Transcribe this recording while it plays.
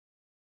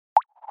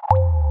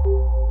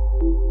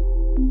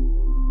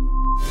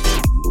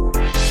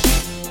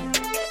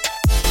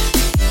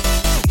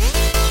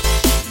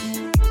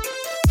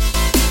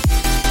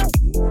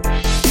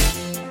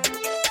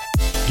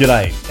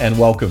G'day and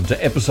welcome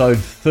to episode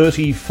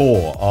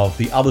 34 of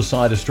The Other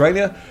Side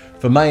Australia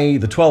for May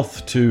the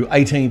 12th to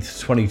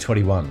 18th,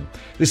 2021.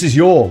 This is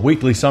your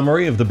weekly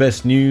summary of the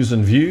best news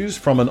and views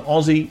from an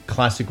Aussie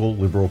classical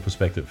liberal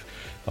perspective.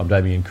 I'm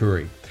Damien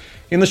Curry.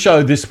 In the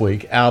show this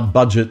week, our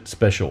budget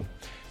special.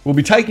 We'll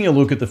be taking a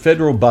look at the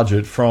federal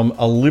budget from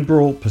a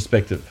liberal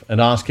perspective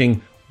and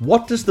asking,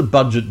 what does the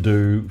budget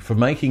do for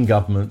making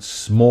government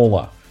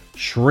smaller,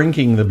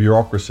 shrinking the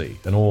bureaucracy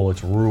and all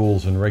its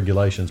rules and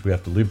regulations we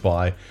have to live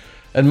by,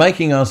 and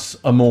making us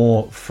a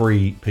more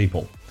free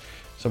people?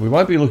 So we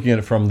won't be looking at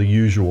it from the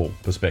usual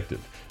perspective,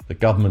 that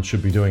government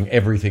should be doing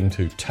everything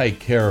to take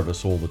care of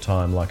us all the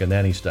time like a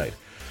nanny state.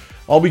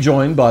 I'll be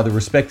joined by the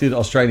respected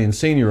Australian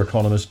senior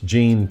economist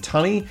Jean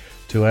Tunney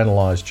to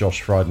analyse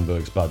Josh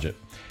Frydenberg's budget.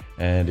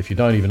 And if you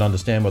don't even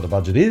understand what the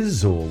budget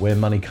is or where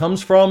money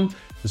comes from,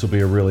 this will be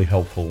a really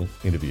helpful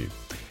interview.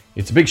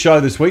 It's a big show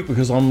this week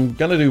because I'm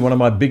going to do one of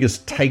my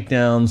biggest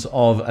takedowns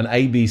of an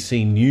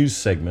ABC News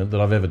segment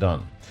that I've ever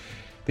done.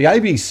 The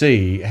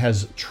ABC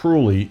has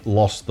truly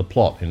lost the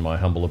plot, in my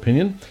humble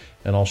opinion,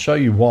 and I'll show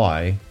you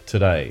why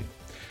today.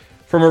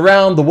 From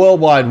around the World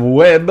Wide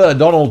Web,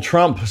 Donald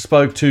Trump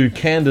spoke to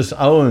Candace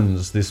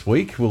Owens this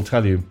week. We'll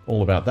tell you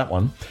all about that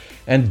one.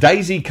 And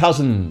Daisy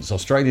Cousins,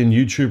 Australian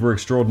YouTuber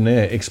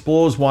extraordinaire,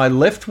 explores why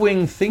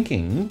left-wing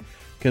thinking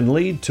can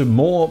lead to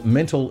more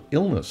mental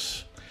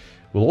illness.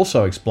 We'll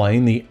also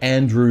explain the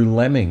Andrew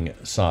Laming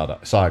saga,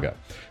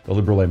 the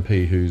Liberal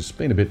MP who's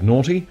been a bit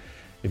naughty.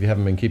 If you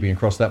haven't been keeping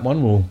across that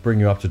one, we'll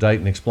bring you up to date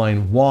and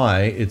explain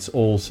why it's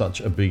all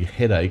such a big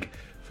headache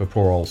for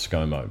poor old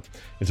ScoMo.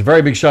 It's a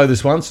very big show,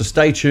 this one, so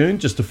stay tuned.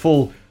 Just a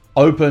full,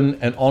 open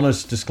and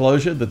honest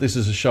disclosure that this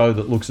is a show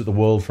that looks at the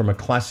world from a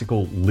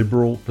classical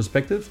liberal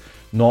perspective,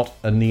 not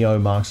a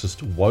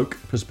neo-Marxist woke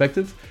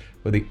perspective.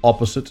 We're the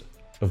opposite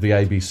of the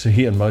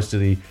ABC and most of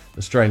the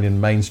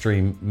Australian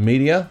mainstream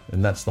media,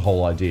 and that's the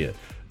whole idea,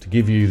 to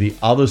give you the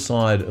other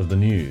side of the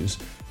news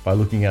by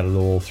looking at it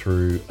all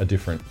through a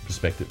different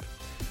perspective.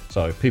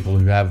 So people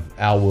who have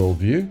our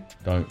worldview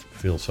don't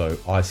feel so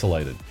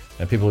isolated,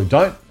 and people who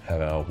don't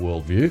have our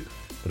worldview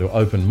but are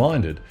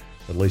open-minded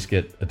at least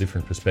get a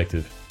different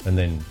perspective and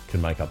then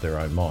can make up their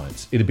own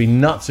minds. It'd be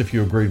nuts if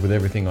you agreed with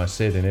everything I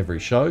said in every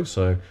show,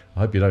 so I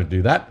hope you don't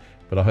do that,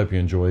 but I hope you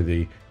enjoy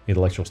the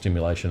intellectual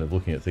stimulation of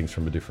looking at things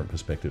from a different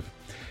perspective.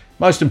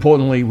 Most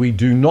importantly, we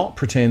do not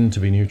pretend to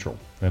be neutral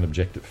and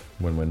objective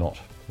when we're not,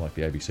 like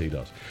the ABC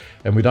does.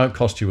 And we don't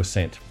cost you a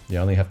cent. You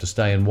only have to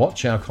stay and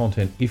watch our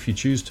content if you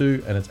choose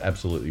to, and it's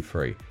absolutely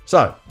free.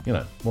 So,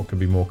 what could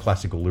be more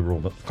classically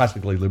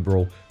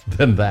liberal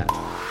than that?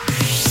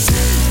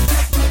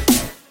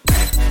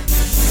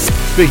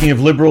 Speaking of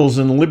liberals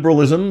and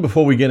liberalism,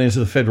 before we get into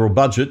the federal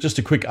budget, just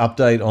a quick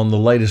update on the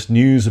latest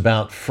news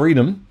about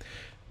freedom.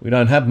 We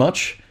don't have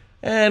much,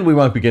 and we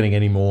won't be getting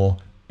any more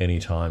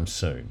anytime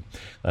soon.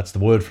 That's the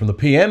word from the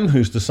PM,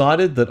 who's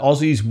decided that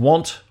Aussies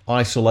want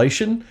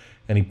isolation,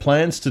 and he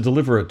plans to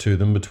deliver it to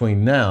them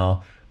between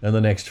now and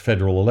the next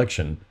federal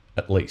election,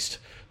 at least.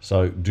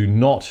 So do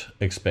not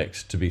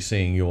expect to be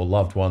seeing your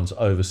loved ones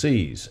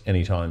overseas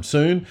anytime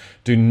soon.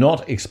 Do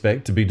not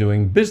expect to be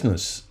doing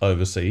business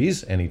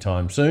overseas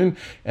anytime soon.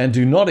 And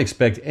do not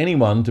expect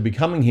anyone to be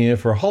coming here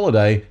for a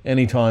holiday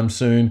anytime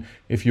soon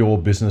if your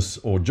business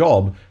or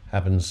job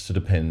happens to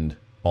depend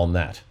on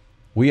that.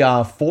 We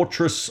are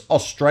Fortress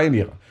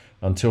Australia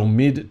until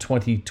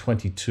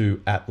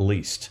mid-2022 at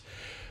least.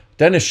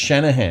 Dennis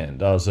Shanahan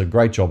does a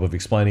great job of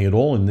explaining it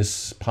all in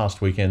this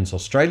past weekend's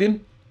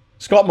Australian.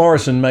 Scott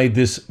Morrison made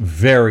this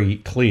very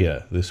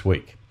clear this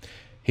week.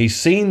 He's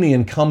seen the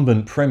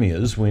incumbent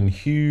premiers win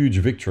huge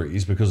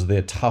victories because of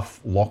their tough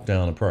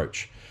lockdown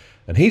approach.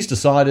 And he's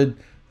decided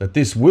that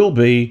this will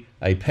be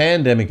a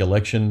pandemic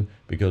election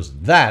because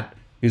that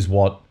is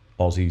what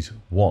Aussies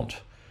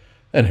want.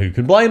 And who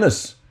can blame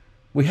us?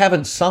 We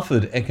haven't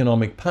suffered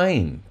economic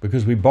pain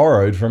because we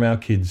borrowed from our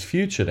kids'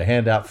 future to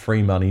hand out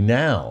free money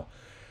now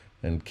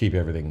and keep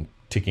everything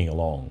ticking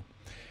along.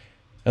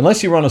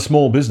 Unless you run a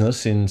small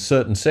business in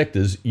certain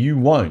sectors, you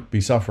won't be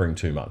suffering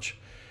too much.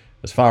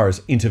 As far as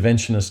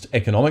interventionist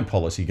economic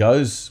policy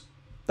goes,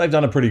 they've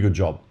done a pretty good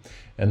job.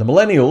 And the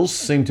millennials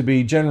seem to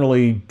be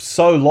generally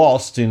so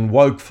lost in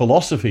woke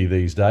philosophy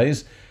these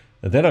days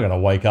that they're not going to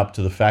wake up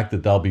to the fact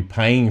that they'll be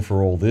paying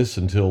for all this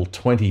until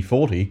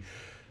 2040,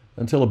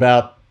 until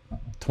about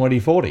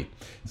 2040.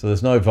 So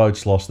there's no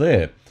votes lost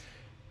there.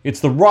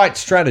 It's the right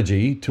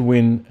strategy to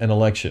win an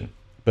election,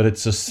 but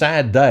it's a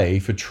sad day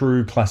for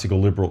true classical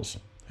liberals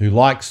who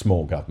like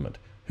small government,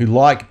 who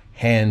like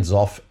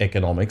hands-off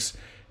economics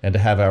and to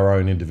have our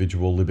own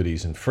individual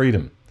liberties and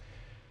freedom.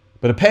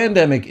 But a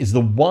pandemic is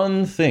the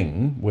one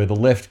thing where the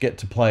left get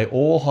to play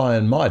all high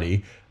and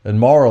mighty and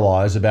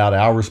moralise about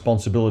our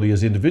responsibility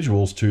as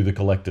individuals to the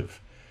collective.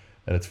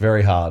 And it's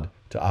very hard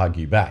to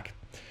argue back.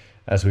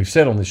 As we've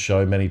said on this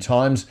show many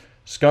times,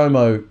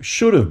 ScoMo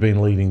should have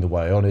been leading the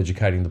way on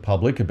educating the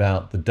public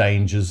about the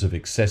dangers of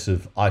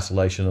excessive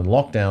isolation and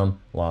lockdown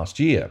last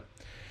year.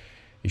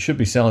 He should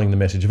be selling the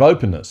message of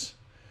openness.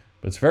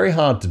 But it's very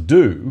hard to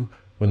do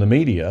when the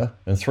media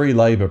and three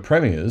Labor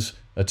premiers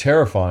are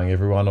terrifying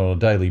everyone on a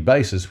daily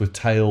basis with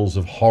tales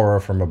of horror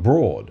from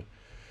abroad.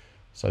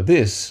 So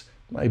this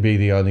may be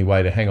the only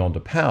way to hang on to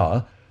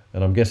power,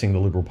 and I'm guessing the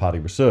Liberal Party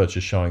research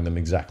is showing them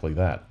exactly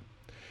that.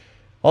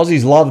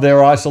 Aussies love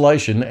their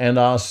isolation and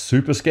are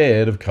super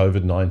scared of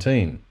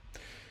COVID-19.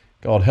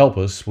 God help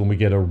us when we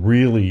get a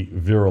really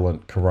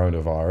virulent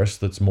coronavirus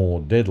that's more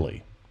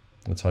deadly.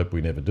 Let's hope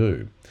we never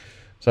do.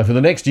 So for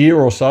the next year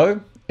or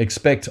so,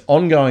 expect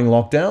ongoing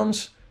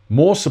lockdowns,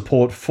 more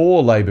support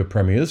for Labor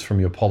premiers from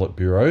your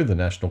Politburo, the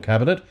National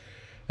Cabinet,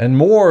 and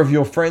more of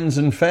your friends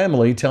and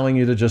family telling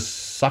you to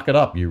just suck it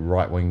up, you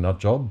right-wing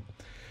nutjob.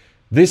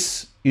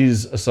 This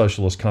is a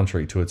socialist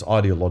country to its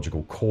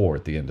ideological core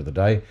at the end of the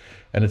day,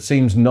 and it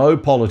seems no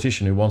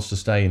politician who wants to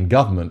stay in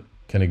government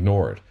can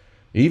ignore it,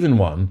 even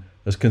one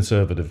as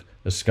conservative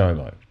as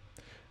ScoMo.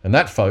 And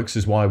that, folks,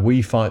 is why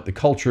we fight the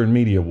culture and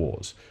media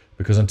wars,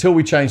 because until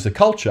we change the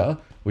culture,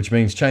 which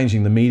means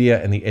changing the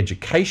media and the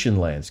education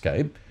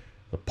landscape,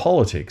 the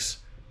politics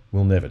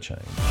will never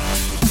change.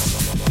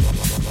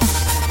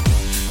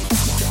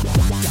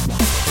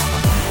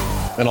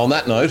 And on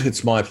that note,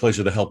 it's my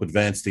pleasure to help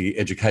advance the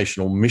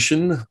educational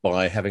mission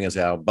by having as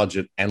our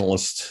budget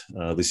analyst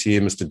this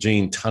year, Mr.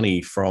 Gene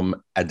Tunney from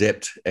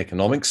Adept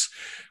Economics.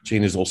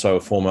 Gene is also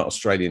a former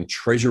Australian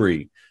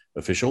Treasury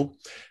official,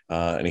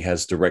 and he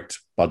has direct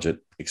budget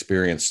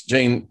experience.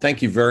 Gene,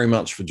 thank you very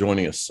much for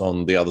joining us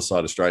on The Other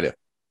Side Australia.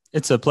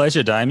 It's a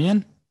pleasure,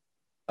 Damien.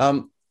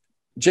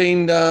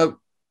 Gene,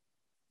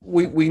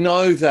 we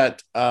know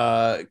that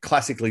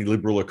classically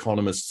liberal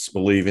economists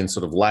believe in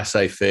sort of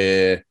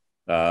laissez-faire,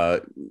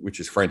 which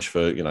is French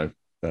for,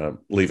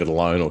 leave it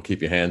alone or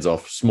keep your hands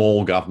off,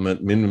 small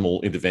government,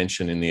 minimal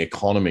intervention in the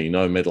economy,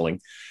 no meddling.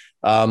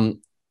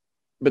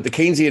 But the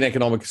Keynesian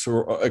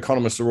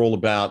economists are all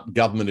about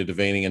government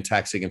intervening and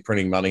taxing and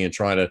printing money and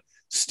trying to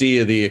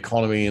steer the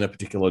economy in a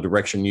particular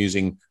direction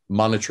using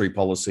monetary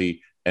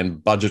policy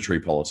and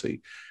budgetary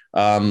policy.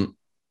 A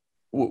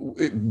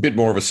bit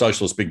more of a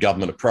socialist big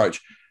government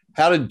approach.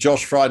 How did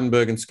Josh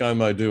Frydenberg and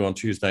ScoMo do on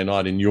Tuesday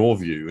night, in your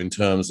view, in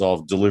terms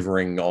of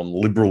delivering on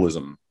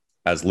liberalism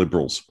as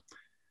liberals?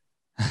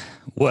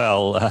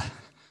 Well,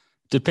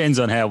 depends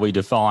on how we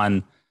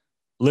define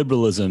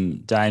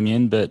liberalism,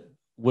 Damien, but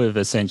we've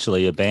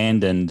essentially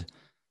abandoned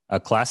a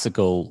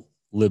classical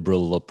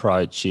liberal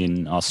approach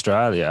in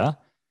Australia.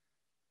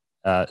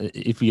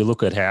 If you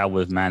look at how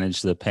we've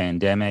managed the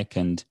pandemic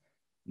and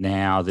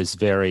now this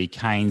very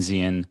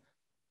Keynesian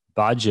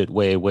budget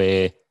where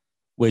we're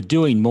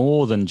doing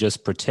more than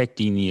just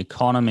protecting the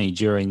economy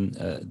during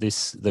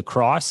the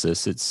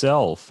crisis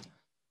itself.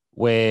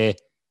 We're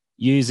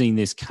using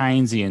this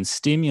Keynesian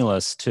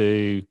stimulus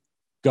to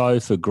go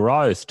for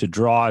growth, to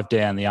drive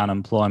down the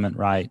unemployment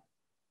rate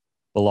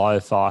below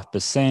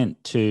 5%,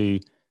 to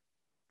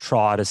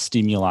try to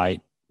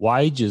stimulate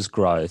wages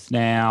growth.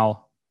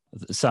 Now,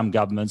 some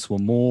governments were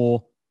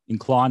more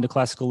inclined to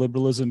classical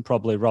liberalism,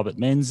 probably Robert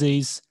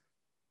Menzies,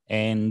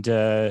 and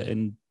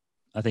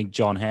I think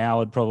John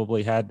Howard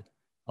probably had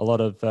a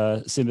lot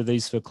of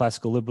sympathies for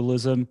classical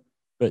liberalism.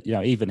 But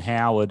even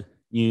Howard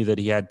knew that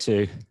he had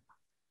to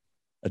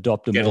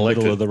adopt a more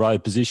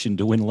middle-of-the-road position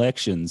to win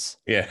elections.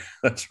 Yeah,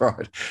 that's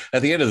right.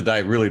 At the end of the day,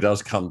 it really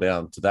does come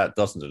down to that,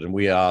 doesn't it?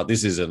 And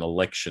this is an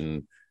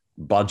election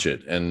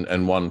budget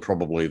and one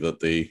probably that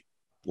the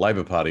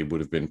Labor Party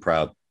would have been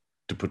proud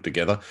to put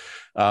together.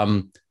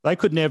 They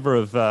could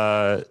never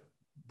have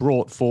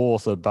brought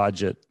forth a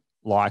budget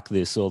like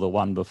this or the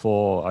one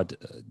before,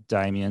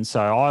 Damien. So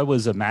I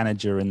was a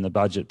manager in the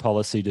Budget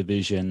Policy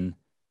Division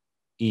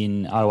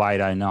in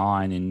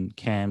 08-09 in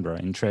Canberra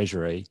in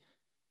Treasury.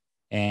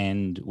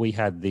 And we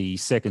had the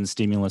second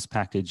stimulus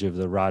package of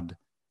the Rudd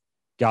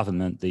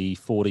government, the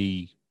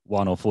 $41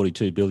 or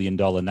 $42 billion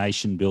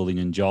nation building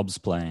and jobs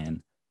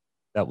plan.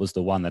 That was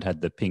the one that had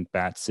the pink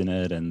bats in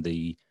it and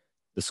the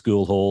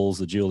school halls,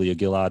 the Julia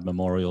Gillard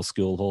Memorial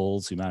School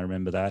Halls. You may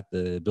remember that,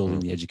 the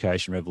Building the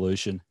Education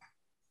Revolution.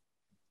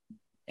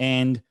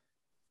 And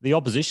the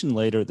opposition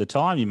leader at the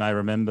time, you may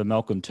remember,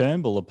 Malcolm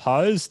Turnbull,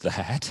 opposed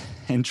that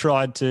and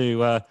tried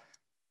to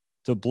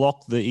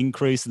block the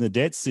increase in the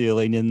debt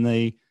ceiling in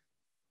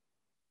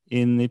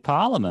the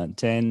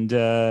Parliament, and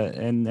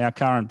our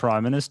current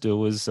Prime Minister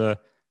was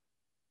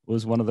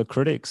one of the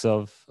critics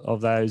of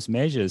those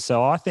measures.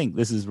 So I think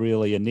this is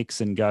really a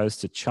Nixon goes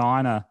to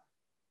China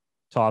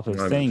type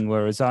of thing,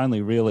 where it's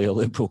only really a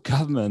Liberal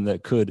government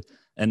that could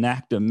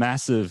enact a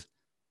massive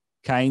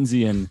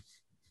Keynesian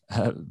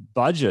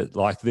budget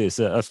like this,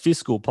 a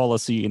fiscal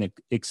policy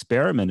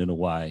experiment in a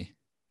way.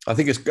 I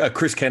think it's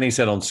Chris Kenny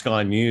said on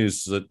Sky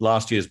News that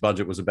last year's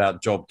budget was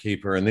about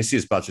JobKeeper and this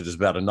year's budget is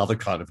about another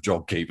kind of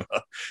JobKeeper.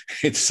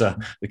 It's the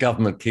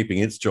government keeping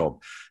its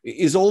job.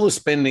 Is all the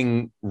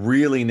spending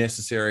really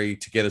necessary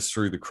to get us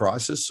through the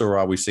crisis, or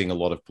are we seeing a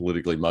lot of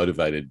politically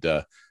motivated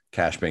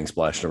cash being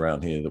splashed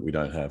around here that we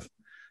don't have?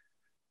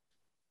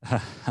 I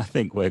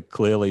think we're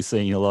clearly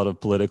seeing a lot of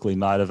politically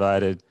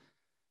motivated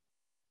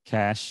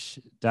cash,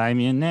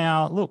 Damien.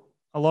 Now, look,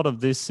 a lot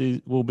of this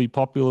will be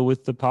popular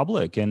with the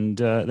public, and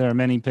there are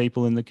many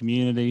people in the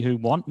community who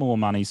want more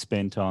money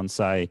spent on,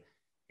 say,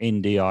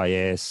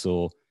 NDIS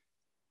or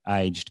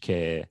aged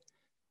care.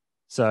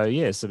 So,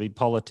 yes, I mean,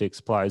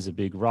 politics plays a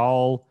big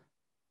role.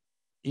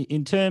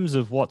 In terms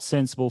of what's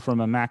sensible from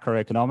a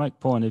macroeconomic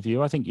point of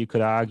view, I think you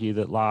could argue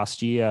that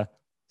last year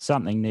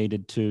something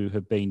needed to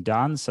have been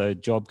done. So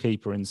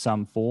JobKeeper in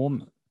some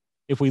form.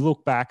 If we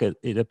look back,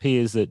 it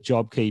appears that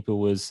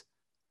JobKeeper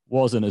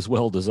wasn't as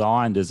well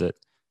designed as it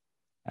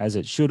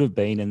should have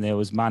been, and there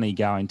was money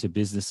going to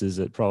businesses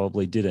that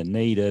probably didn't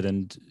need it.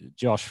 And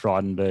Josh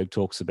Frydenberg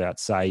talks about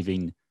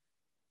saving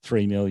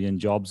 3 million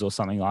jobs or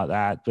something like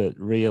that. But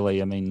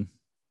really, I mean,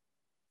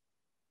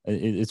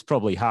 it's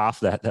probably half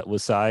that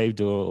was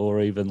saved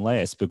or even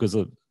less, because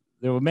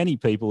there were many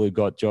people who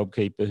got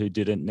JobKeeper who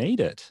didn't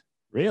need it,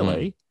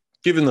 really.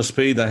 Given the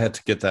speed they had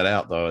to get that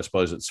out, though, I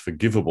suppose it's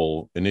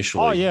forgivable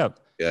initially. Oh, yeah.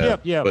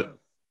 Yeah.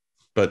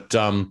 But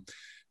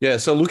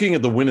so looking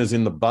at the winners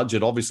in the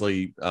budget,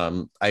 obviously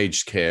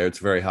aged care, it's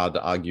very hard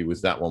to argue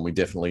with that one. We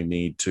definitely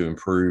need to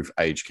improve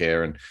aged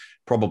care, and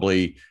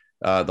probably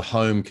the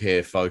home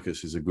care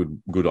focus is a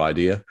good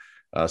idea.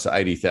 So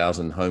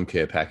 80,000 home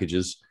care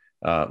packages.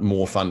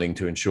 More funding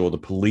to ensure the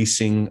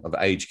policing of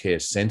aged care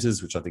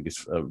centres, which I think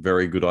is a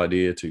very good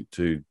idea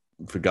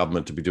for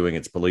government to be doing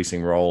its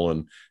policing role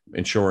and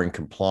ensuring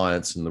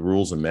compliance and the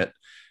rules are met,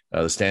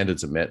 the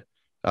standards are met.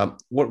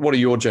 What are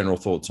your general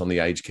thoughts on the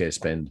aged care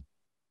spend?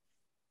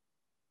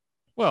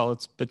 Well,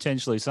 it's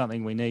potentially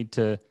something we need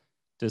to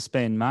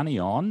spend money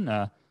on.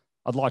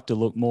 I'd like to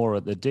look more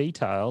at the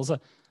details.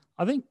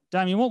 I think,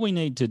 Damien, what we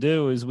need to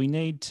do is we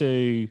need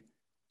to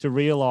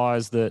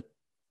realise that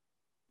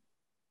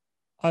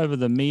over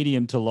the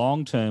medium to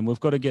long term, we've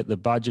got to get the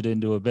budget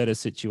into a better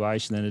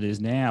situation than it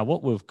is now.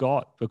 What we've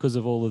got, because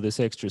of all of this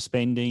extra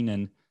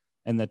spending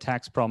and the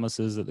tax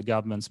promises that the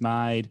government's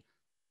made,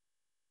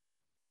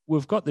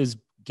 we've got this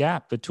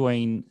gap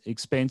between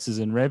expenses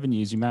and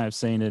revenues. You may have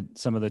seen it,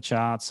 some of the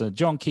charts.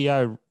 John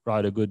Keogh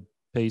wrote a good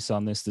piece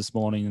on this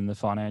morning in the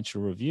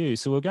Financial Review.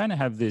 So we're going to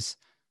have this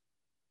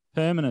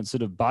permanent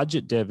sort of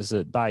budget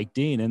deficit baked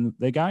in, and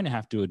they're going to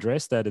have to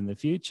address that in the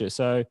future.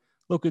 So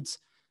look,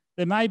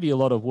 there may be a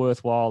lot of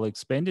worthwhile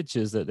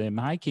expenditures that they're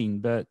making,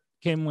 but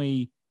can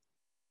we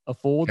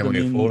afford them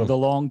in the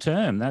long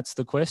term? That's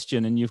the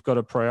question, and you've got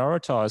to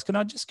prioritise. Can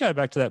I just go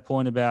back to that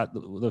point about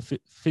the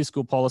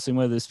fiscal policy and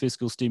whether this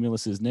fiscal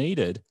stimulus is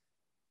needed?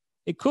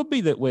 It could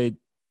be that we're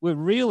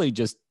really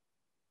just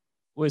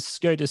we're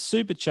going to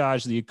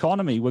supercharge the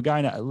economy. We're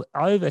going to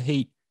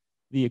overheat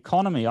the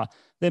economy.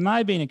 There may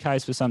have been a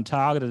case for some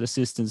targeted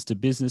assistance to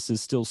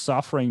businesses still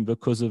suffering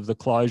because of the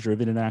closure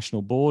of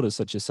international borders,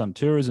 such as some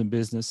tourism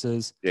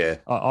businesses. Yeah,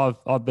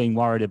 I've been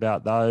worried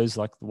about those,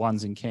 like the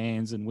ones in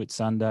Cairns and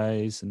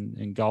Whitsundays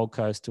and Gold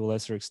Coast to a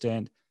lesser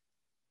extent.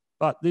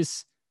 But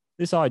this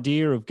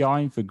idea of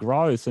going for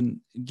growth, and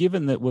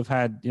given that we've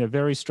had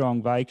very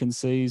strong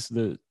vacancies,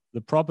 the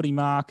property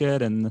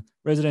market and the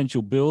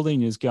residential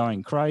building is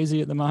going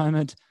crazy at the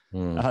moment.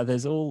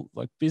 There's all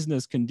like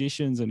business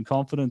conditions and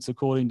confidence,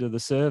 according to the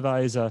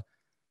surveys, are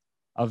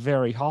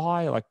very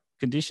high. Like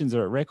conditions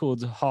are at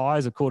record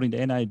highs, according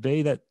to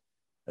NAB. That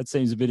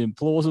seems a bit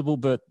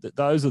implausible, but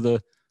those are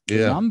the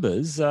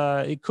numbers.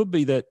 It could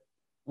be that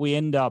we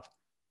end up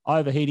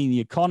overheating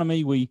the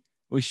economy. We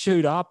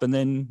shoot up, and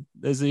then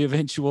there's the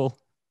eventual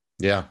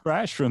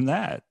crash from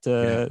that.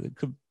 It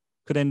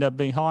could end up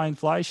being high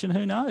inflation.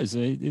 Who knows?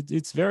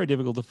 It's very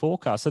difficult to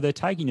forecast. So they're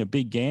taking a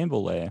big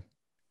gamble there.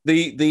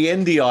 The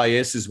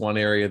NDIS is one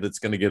area that's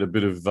going to get a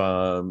bit of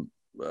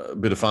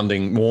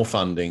funding, more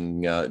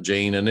funding,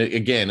 Gene. And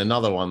again,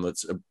 another one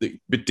that's a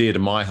bit dear to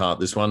my heart,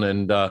 this one.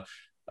 And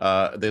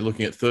they're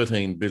looking at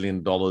 $13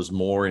 billion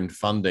more in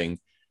funding.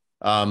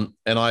 And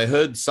I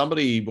heard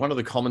one of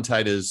the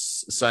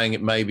commentators saying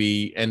it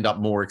may end up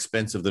more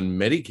expensive than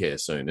Medicare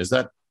soon. Is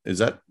that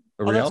a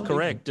reality? That's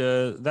correct.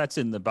 That's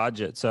in the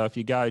budget. So if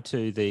you go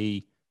to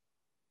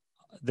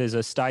there's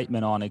a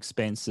statement on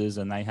expenses,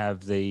 and they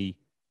have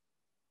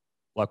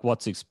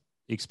what's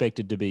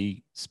expected to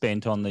be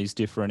spent on these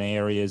different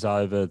areas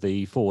over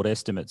the forward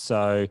estimates.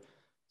 So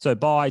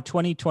by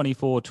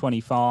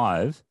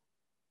 2024-25,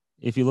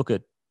 if you look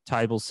at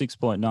table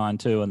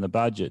 6.92 in the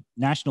budget,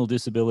 National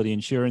Disability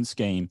Insurance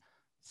Scheme,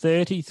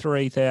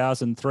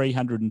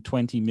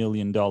 $33,320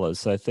 million.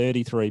 So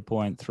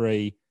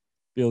 $33.3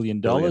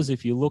 billion.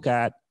 If you look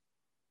at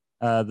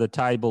the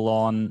table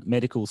on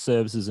medical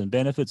services and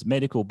benefits,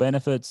 medical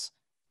benefits,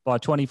 by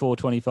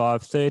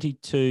 24-25,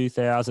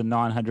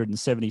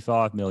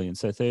 $32,975 million.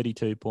 So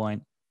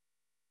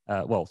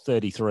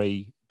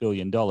 $33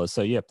 billion.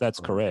 So, yep,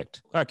 that's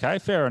correct. Okay,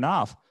 fair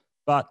enough.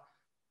 But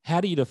how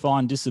do you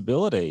define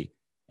disability,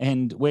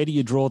 and where do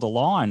you draw the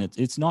line?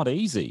 It's not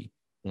easy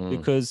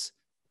because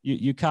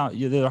you can't.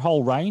 There are a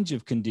whole range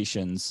of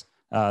conditions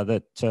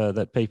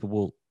that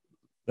people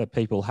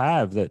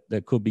have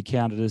that could be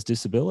counted as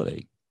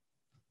disability.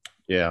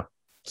 Yeah.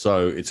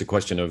 So it's a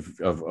question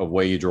of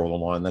where you draw the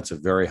line. That's a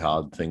very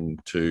hard thing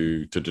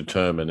to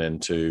determine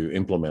and to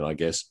implement, I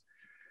guess.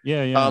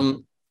 Yeah.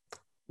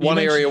 One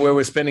area where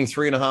we're spending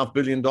 $3.5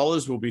 billion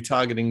will be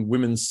targeting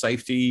women's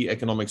safety,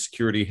 economic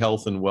security,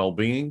 health, and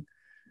well-being.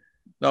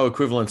 No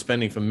equivalent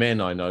spending for men,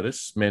 I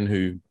notice. Men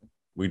who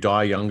we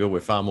die younger, we're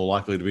far more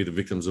likely to be the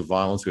victims of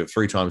violence. We have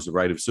 3 times the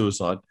rate of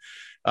suicide.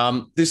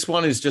 This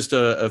one is just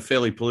a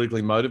fairly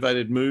politically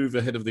motivated move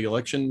ahead of the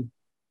election,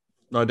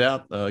 no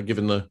doubt,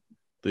 given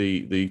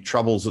the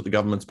troubles that the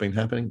government's been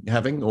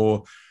having,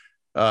 or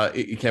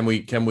can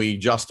we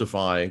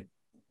justify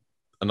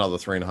another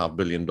 $3.5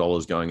 billion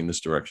going in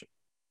this direction?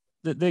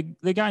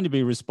 They're going to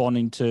be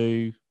responding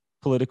to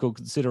political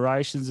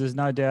considerations. There's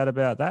no doubt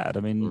about that. I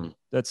mean,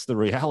 that's the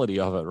reality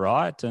of it,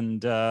 right?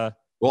 And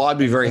well, I'd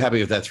be very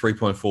happy if that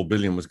 $3.4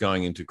 billion was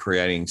going into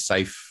creating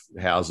safe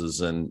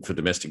houses and for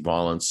domestic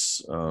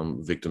violence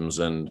victims,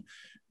 and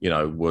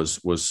was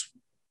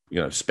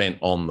spent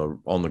on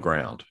the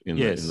ground in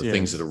the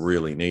things that are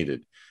really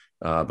needed.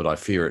 But I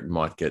fear it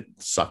might get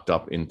sucked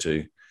up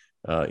into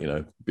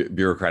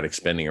bureaucratic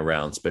spending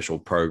around special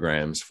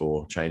programs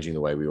for changing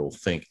the way we all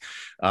think.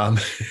 I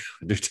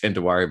do tend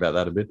to worry about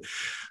that a bit.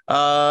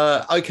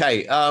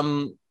 Okay.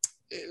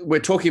 We're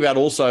talking about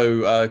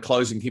also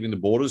keeping the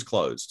borders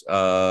closed.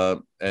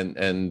 And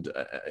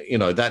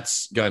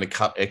that's going to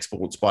cut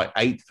exports by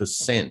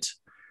 8%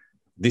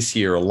 this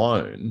year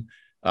alone.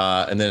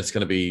 And then there's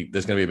going to be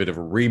a bit of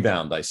a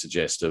rebound, they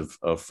suggest, of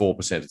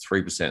 4% to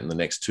 3% in the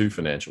next 2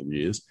 financial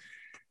years.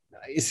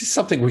 Is this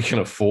something we can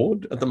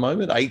afford at the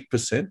moment,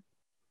 8%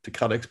 to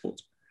cut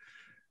exports?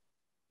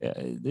 Yeah,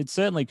 it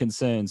certainly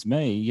concerns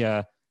me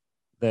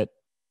that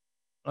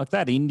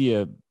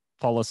India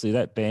policy,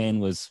 that ban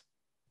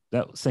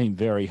that seemed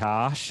very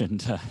harsh,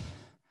 and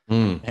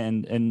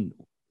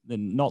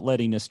not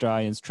letting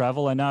Australians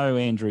travel. I know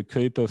Andrew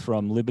Cooper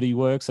from Liberty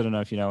Works. I don't know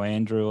if you know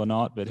Andrew or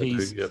not, but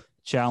he's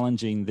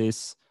challenging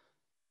this.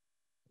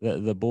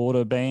 The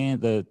border ban,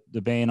 the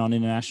ban on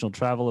international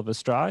travel of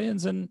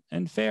Australians, and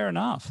fair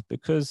enough,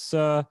 because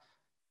I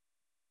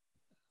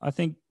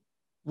think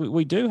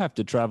we do have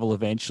to travel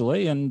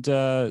eventually, and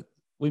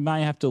we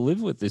may have to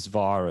live with this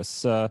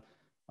virus.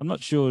 I'm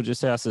not sure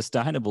just how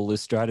sustainable this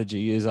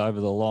strategy is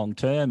over the long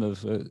term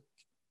of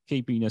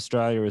keeping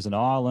Australia as an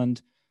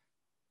island.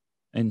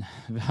 And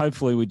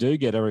hopefully we do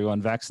get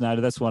everyone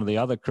vaccinated. That's one of the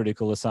other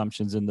critical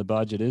assumptions in the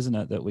budget, isn't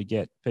it? That we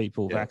get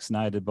people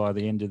vaccinated by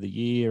the end of the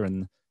year,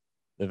 and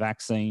the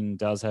vaccine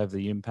does have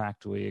the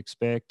impact we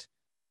expect.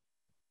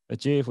 But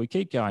gee, if we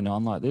keep going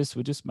on like this,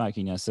 we're just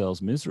making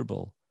ourselves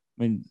miserable.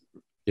 I mean,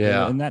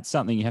 and that's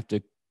something you have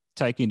to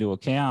take into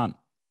account,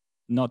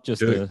 not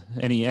just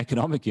any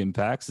economic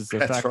impacts. It's the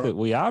fact that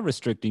we are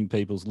restricting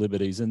people's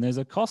liberties, and there's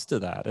a cost to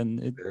that,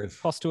 and it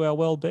costs to our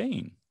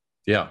well-being.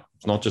 Yeah,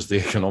 it's not just the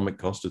economic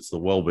cost, it's the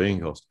well-being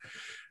cost.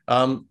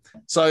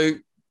 So,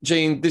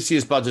 Gene, this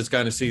year's budget is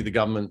going to see the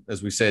government,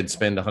 as we said,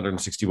 spend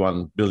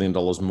 $161 billion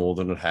more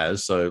than it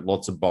has. So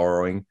lots of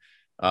borrowing.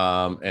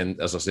 And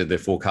as I said, they're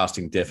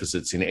forecasting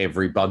deficits in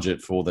every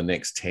budget for the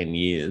next 10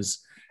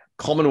 years.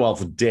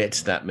 Commonwealth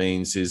debt, that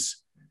means, is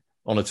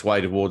on its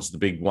way towards the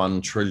big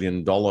 $1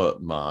 trillion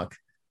mark.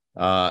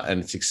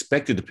 And it's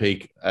expected to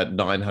peak at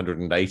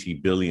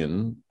 $980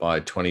 billion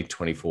by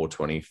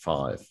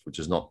 2024-25, which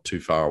is not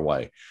too far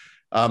away.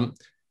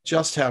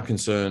 Just how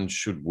concerned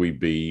should we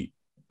be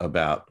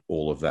about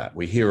all of that?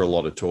 We hear a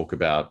lot of talk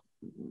about,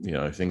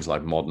 things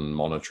like modern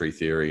monetary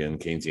theory and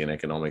Keynesian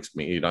economics. I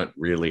mean, you don't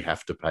really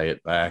have to pay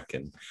it back,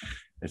 and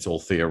it's all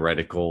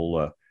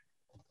theoretical.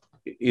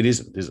 It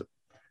isn't, is it?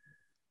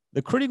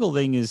 The critical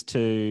thing is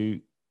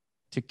to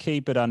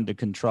keep it under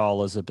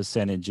control as a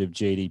percentage of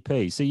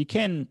GDP. So you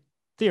can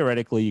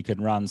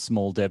run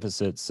small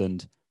deficits,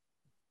 and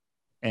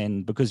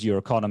because your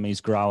economy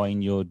is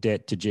growing, your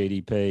debt to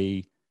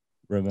GDP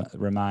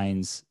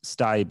remains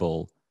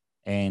stable,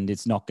 and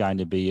it's not going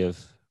to be of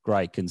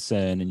great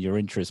concern, and your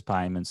interest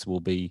payments will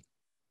be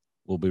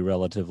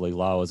relatively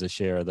low as a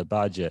share of the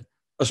budget.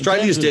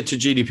 Australia's debt to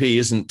GDP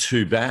isn't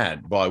too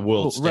bad by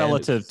world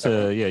standards. Relative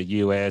to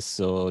US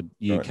or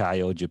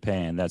UK or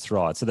Japan, that's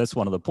right. So that's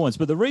one of the points.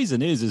 But the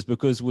reason is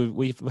because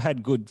we've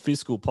had good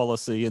fiscal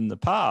policy in the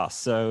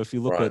past. So if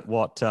you look at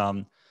what,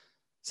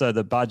 so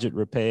the budget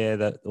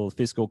repair or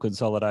fiscal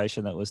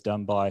consolidation that was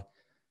done by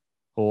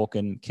Hawke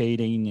and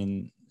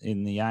Keating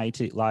in the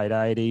late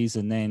 80s,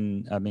 and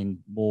then,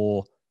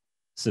 more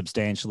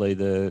substantially,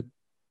 the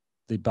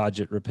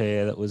budget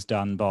repair that was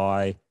done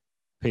by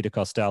Peter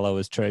Costello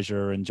as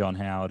Treasurer and John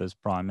Howard as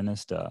Prime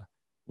Minister,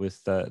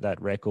 with that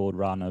record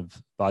run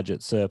of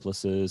budget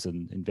surpluses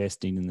and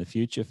investing in the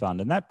Future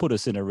Fund. And that put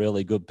us in a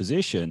really good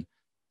position,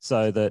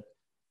 so that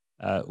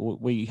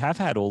we have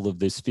had all of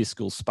this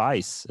fiscal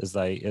space, as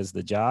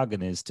the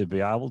jargon is, to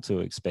be able to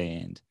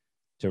expand,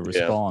 to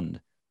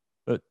respond.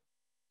 But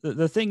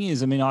the thing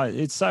is,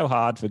 it's so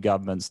hard for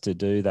governments to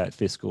do that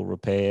fiscal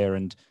repair.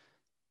 And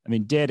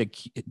debt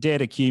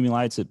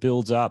accumulates, it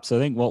builds up. So I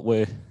think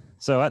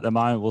so at the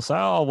moment we'll say,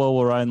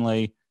 we're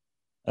only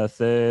a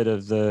third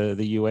of the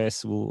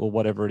US or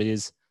whatever it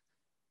is,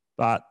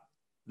 but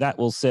that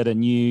will set a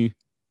new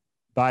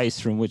base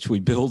from which we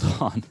build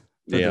on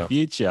for the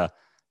future.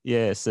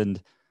 Yes, and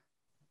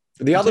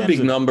The other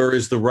big number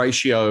is the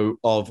ratio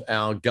of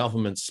our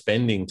government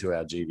spending to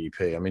our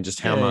GDP. I mean, just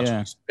how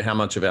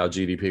much of our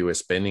GDP we're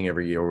spending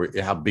every year, or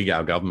how big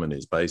our government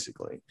is,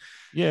 basically.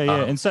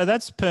 Yeah. And so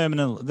that's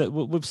permanent. That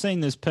we've seen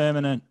this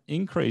permanent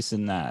increase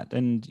in that,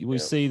 and we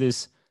see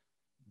this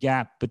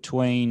gap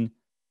between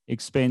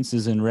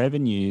expenses and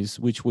revenues,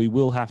 which we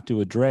will have to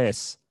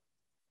address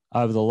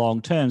over the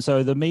long term.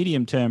 So the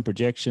medium term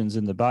projections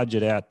in the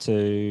budget out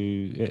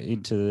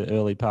into the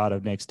early part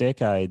of next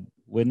decade,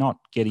 we're not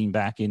getting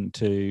back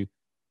into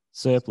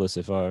surplus,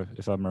 if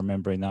I'm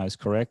remembering those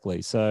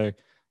correctly. So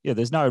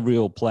there's no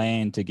real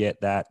plan to get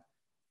that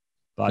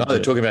budget. No,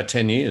 they're talking about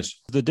 10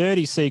 years. The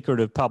dirty secret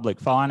of public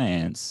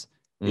finance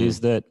is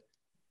that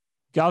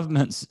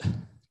governments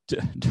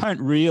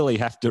don't really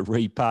have to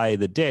repay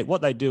the debt.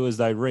 What they do is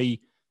they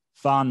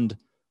refund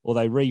or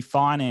they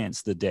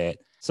refinance the debt.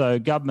 So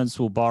governments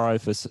will borrow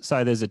for,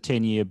 say there's a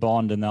 10-year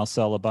bond, and they'll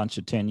sell a bunch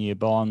of 10-year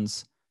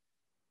bonds.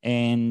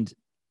 And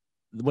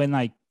when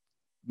they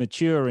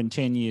mature in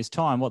 10 years'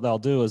 time, what they'll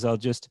do is they'll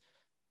just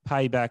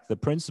pay back the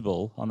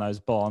principal on those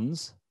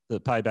bonds,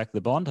 that pay back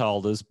the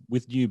bondholders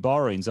with new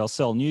borrowings. They'll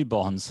sell new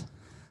bonds.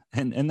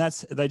 And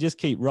that's, they just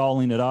keep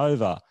rolling it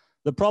over.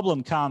 The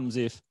problem comes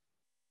if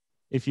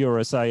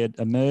you're, say, an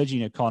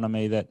emerging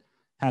economy that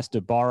has to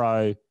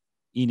borrow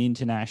in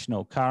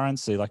international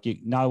currency, like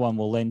no one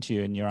will lend to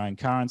you in your own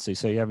currency.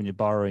 So you're having to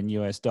borrow in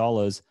US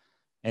dollars,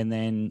 and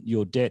then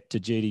your debt to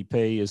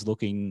GDP is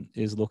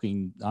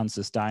looking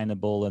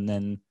unsustainable. And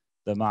then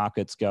the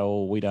markets go,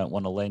 oh, we don't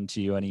want to lend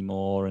to you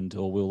anymore,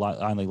 or we'll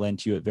only lend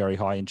to you at very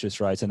high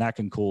interest rates. And that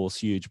can cause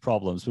huge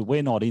problems. But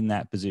we're not in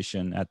that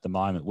position at the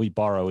moment. We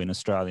borrow in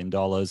Australian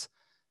dollars,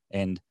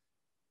 and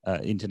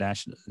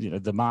international,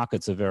 the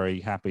markets are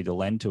very happy to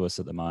lend to us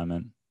at the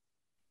moment.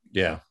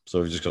 Yeah, so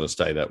we've just got to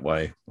stay that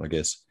way, I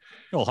guess.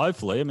 Well,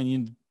 hopefully. I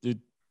mean, you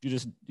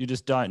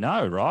just don't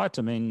know, right?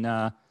 I mean,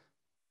 I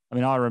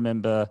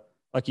remember,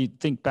 like, you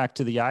think back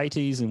to the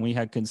 80s, and we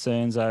had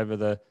concerns over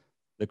the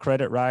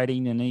credit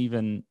rating, and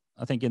even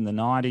I think in the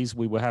 90s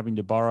we were having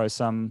to borrow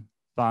some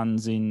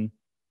funds in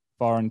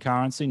foreign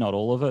currency, not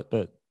all of it,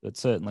 but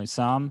certainly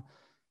some.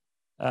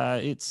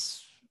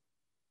 There's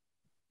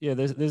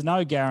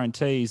no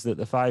guarantees that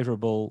the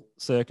favourable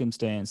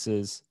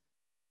circumstances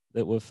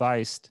that were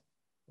faced,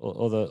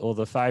 or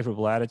the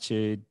favourable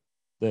attitude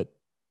that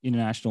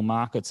international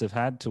markets have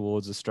had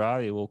towards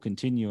Australia will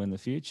continue in the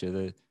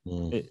future.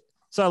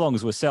 So long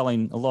as we're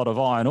selling a lot of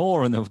iron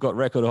ore and we've got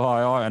record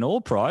high iron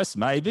ore price,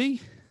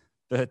 maybe.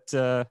 But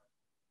and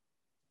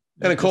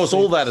of course,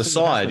 all that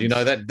aside,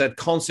 that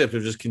concept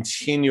of just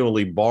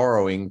continually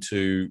borrowing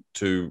to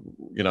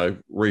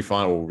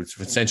refinance, or it's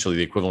essentially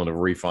the equivalent of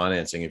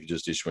refinancing if you're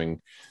just issuing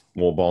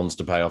more bonds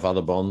to pay off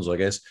other bonds, I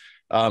guess.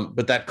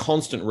 But that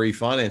constant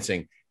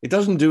refinancing, it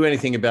doesn't do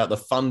anything about the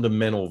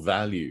fundamental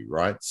value,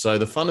 right? So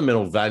the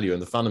fundamental value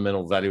and the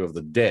fundamental value of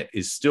the debt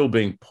is still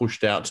being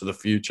pushed out to the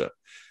future.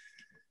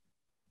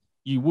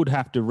 You would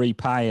have to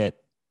repay it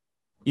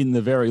in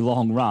the very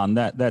long run.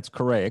 That's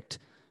correct.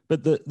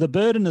 But the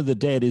burden of the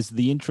debt is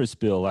the interest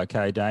bill,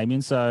 okay,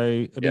 Damien?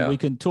 So I mean, we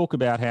can talk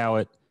about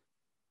how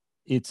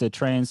it's a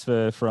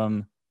transfer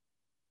from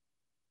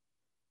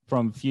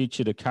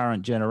future to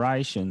current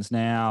generations.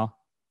 Now,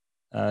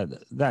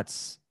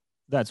 that's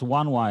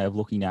one way of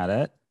looking at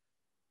it,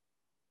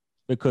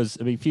 because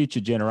I mean, future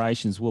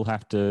generations will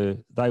have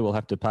to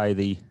pay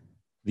the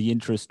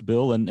interest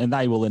bill, and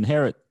they will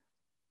inherit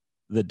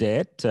the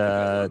debt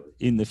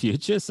in the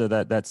future. So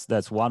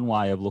that's one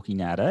way of looking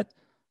at it.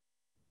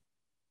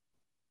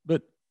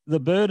 But the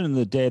burden of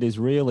the debt is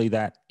really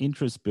that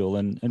interest bill,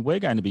 and we're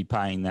going to be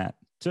paying that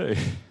too.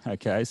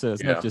 Okay, so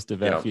it's not just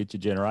about future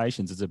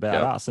generations; it's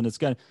about us,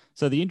 and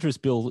so the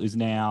interest bill is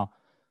now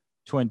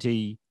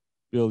 $20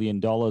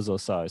 billion or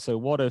so. So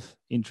what if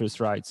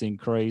interest rates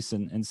increase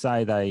and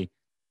say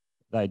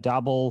they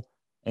double,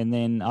 and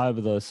then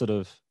over the sort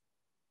of,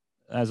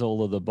 as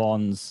all of the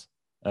bonds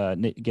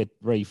get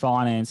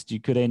refinanced, you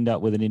could end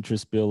up with an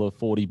interest bill of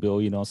 40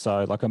 billion or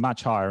so, like a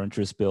much higher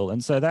interest bill.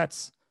 And so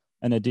that's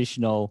an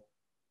additional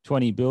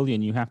 20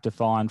 billion you have to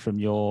find from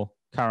your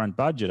current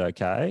budget,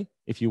 okay,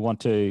 if you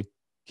want to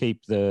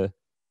keep the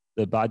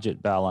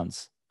budget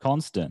balance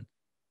constant.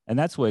 And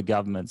that's where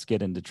governments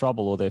get into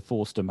trouble, or they're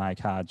forced to make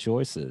hard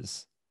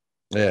choices.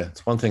 Yeah,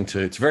 it's one thing it's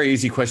a very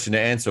easy question to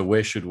answer,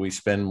 where should we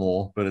spend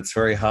more? But it's a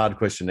very hard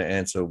question to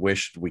answer, where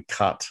should we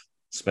cut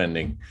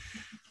spending?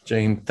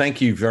 Gene,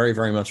 thank you very,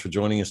 very much for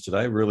joining us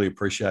today. Really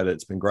appreciate it.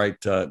 It's been great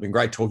talking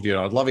to you.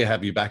 I'd love to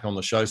have you back on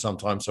the show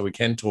sometime so we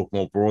can talk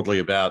more broadly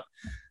about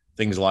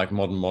things like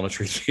modern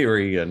monetary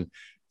theory and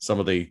some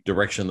of the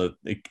direction that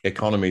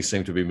economies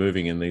seem to be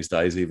moving in these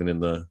days, even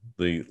in the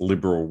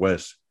liberal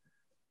West.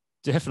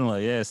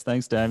 Definitely, yes.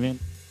 Thanks, Damien.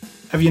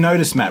 Have you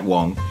noticed, Matt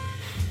Wong,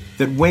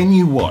 that when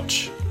you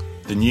watch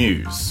the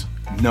news,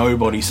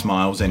 nobody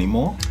smiles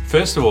anymore?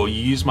 First of all,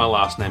 you use my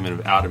last name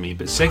out of me,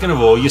 but second of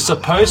all, you're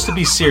supposed to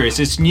be serious.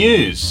 It's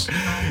news.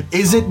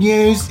 Is it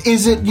news?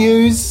 Is it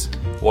news?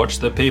 Watch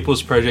The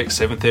People's Project,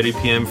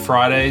 7:30 p.m.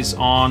 Fridays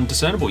on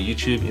Discernible,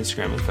 YouTube,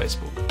 Instagram and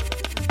Facebook.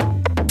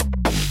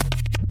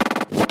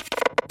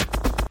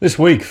 This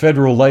week,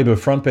 federal Labor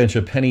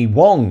frontbencher Penny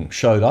Wong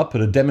showed up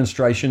at a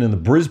demonstration in the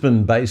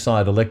Brisbane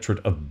Bayside electorate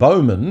of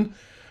Bowman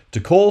to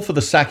call for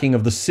the sacking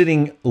of the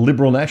sitting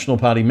Liberal National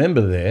Party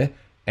member there,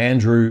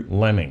 Andrew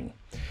Laming.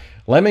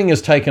 Laming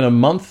has taken a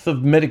month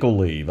of medical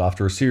leave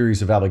after a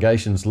series of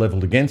allegations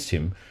levelled against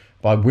him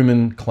by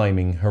women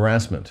claiming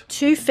harassment.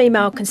 2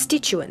 female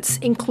constituents,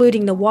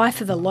 including the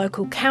wife of a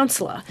local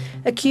councillor,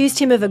 accused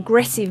him of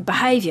aggressive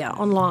behaviour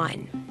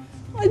online.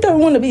 I don't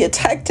want to be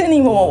attacked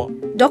anymore.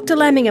 Dr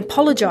Laming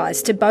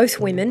apologised to both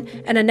women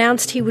and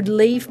announced he would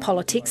leave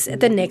politics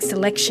at the next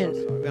election.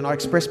 And I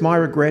express my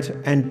regret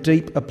and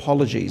deep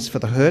apologies for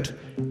the hurt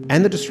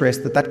and the distress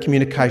that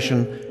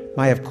communication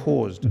may have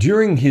caused.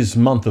 During his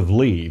month of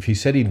leave, he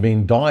said he'd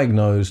been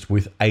diagnosed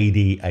with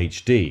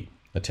ADHD,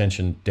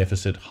 attention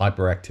deficit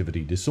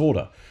hyperactivity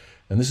disorder,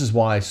 and this is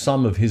why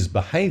some of his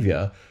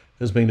behaviour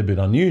has been a bit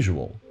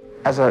unusual.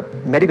 As a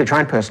medically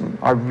trained person,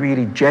 I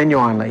really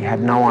genuinely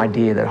had no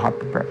idea that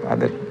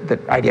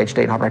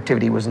ADHD and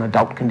hyperactivity was an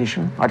adult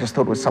condition. I just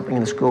thought it was something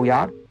in the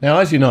schoolyard. Now,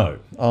 as you know,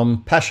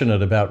 I'm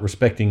passionate about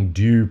respecting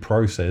due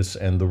process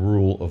and the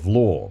rule of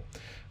law.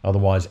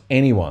 Otherwise,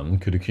 anyone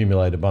could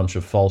accumulate a bunch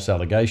of false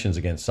allegations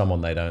against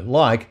someone they don't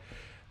like,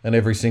 and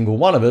every single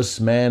one of us,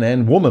 man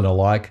and woman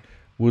alike,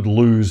 would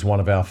lose one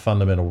of our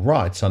fundamental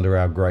rights under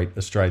our great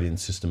Australian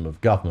system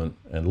of government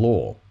and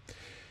law.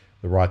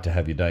 The right to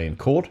have your day in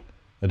court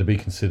and to be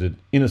considered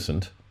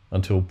innocent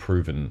until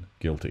proven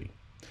guilty.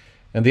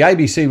 And the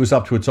ABC was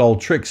up to its old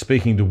trick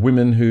speaking to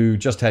women who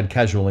just had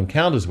casual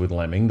encounters with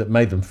Laming that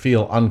made them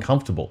feel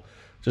uncomfortable,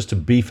 just to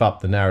beef up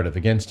the narrative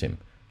against him.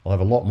 I'll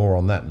have a lot more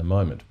on that in a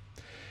moment.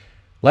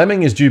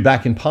 Laming is due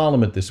back in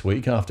Parliament this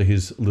week after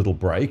his little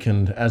break,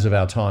 and as of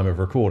our time of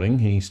recording,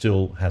 he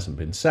still hasn't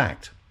been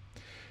sacked.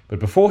 But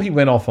before he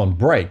went off on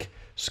break,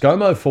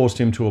 ScoMo forced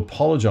him to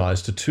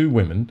apologise to 2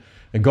 women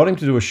and got him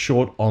to do a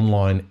short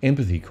online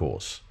empathy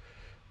course.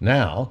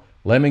 Now,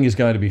 Laming is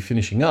going to be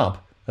finishing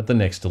up at the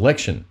next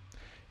election.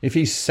 If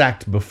he's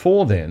sacked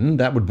before then,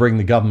 that would bring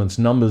the government's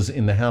numbers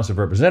in the House of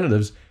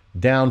Representatives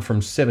down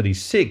from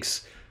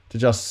 76 to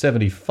just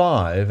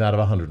 75 out of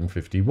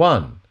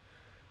 151.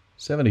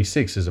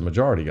 76 is a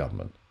majority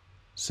government.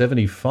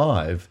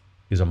 75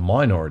 is a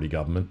minority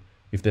government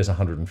if there's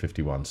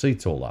 151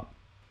 seats all up.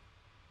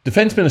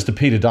 Defence Minister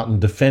Peter Dutton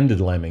defended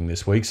Laming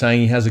this week,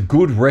 saying he has a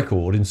good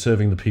record in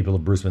serving the people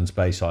of Brisbane's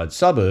Bayside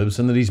suburbs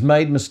and that he's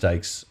made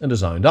mistakes and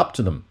has owned up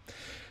to them.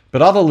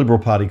 But other Liberal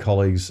Party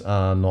colleagues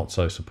are not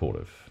so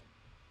supportive.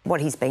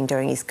 What he's been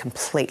doing is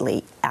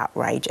completely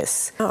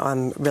outrageous.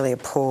 I'm really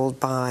appalled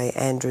by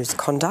Andrew's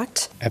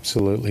conduct.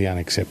 Absolutely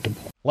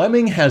unacceptable.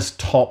 Laming has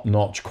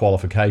top-notch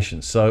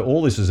qualifications, so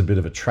all this is a bit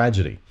of a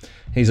tragedy.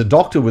 He's a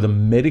doctor with a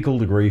medical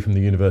degree from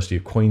the University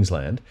of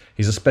Queensland.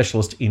 He's a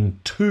specialist in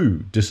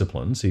 2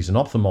 disciplines. He's an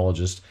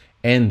ophthalmologist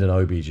and an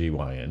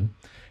OBGYN.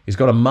 He's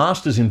got a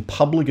master's in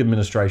public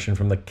administration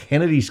from the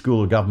Kennedy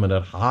School of Government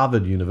at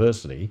Harvard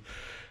University.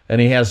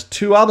 And he has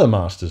 2 other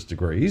master's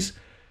degrees.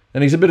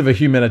 And he's a bit of a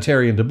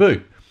humanitarian to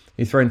boot.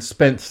 He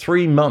spent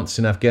 3 months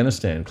in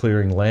Afghanistan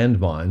clearing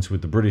landmines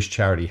with the British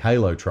charity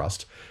Halo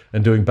Trust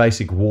and doing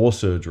basic war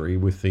surgery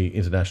with the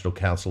International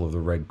Council of the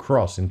Red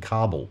Cross in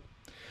Kabul.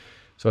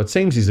 So it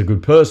seems he's a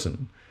good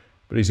person,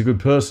 but he's a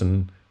good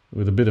person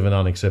with a bit of an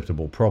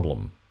unacceptable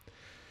problem.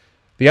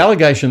 The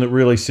allegation that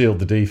really sealed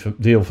the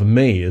deal for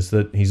me is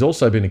that he's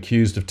also been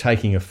accused of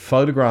taking a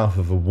photograph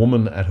of a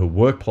woman at her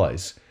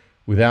workplace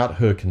without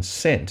her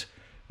consent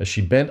as she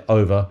bent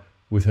over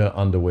with her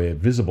underwear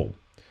visible.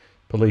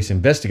 Police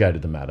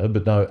investigated the matter,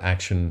 but no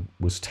action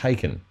was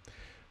taken.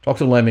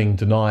 Dr. Laming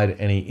denied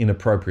any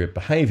inappropriate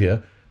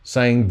behaviour,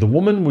 saying the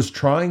woman was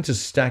trying to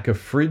stack a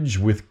fridge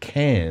with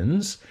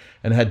cans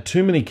and had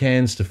too many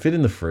cans to fit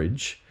in the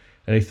fridge,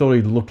 and he thought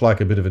he'd look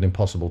like a bit of an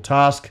impossible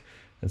task,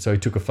 and so he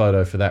took a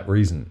photo for that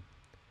reason.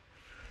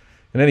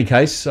 In any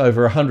case,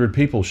 over 100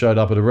 people showed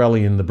up at a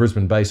rally in the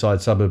Brisbane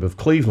Bayside suburb of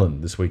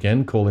Cleveland this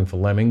weekend, calling for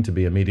Laming to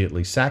be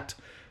immediately sacked,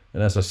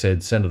 and as I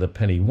said, Senator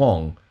Penny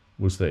Wong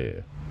was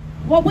there.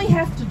 What we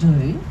have to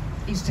do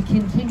is to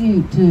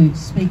continue to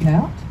speak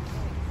out,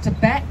 to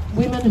back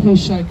women who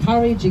show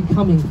courage in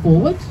coming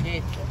forward.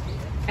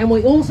 And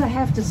we also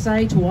have to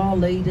say to our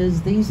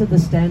leaders, these are the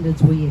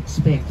standards we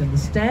expect. And the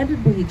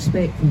standard we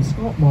expect from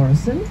Scott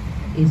Morrison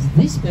is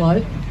this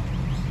bloke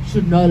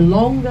should no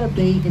longer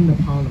be in the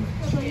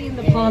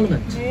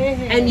Parliament.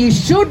 And you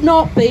should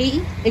not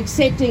be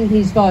accepting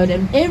his vote.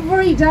 And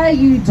every day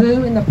you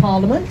do in the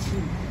Parliament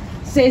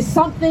says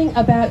something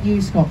about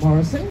you, Scott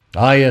Morrison.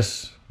 Ah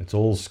yes, it's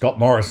all Scott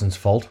Morrison's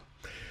fault.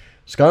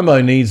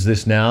 ScoMo needs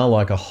this now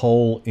like a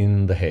hole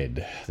in the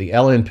head. The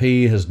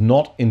LNP has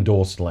not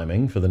endorsed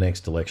Laming for the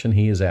next election.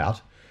 He is out.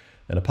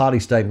 And a party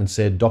statement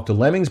said Dr.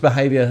 Laming's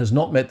behaviour has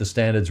not met the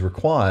standards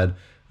required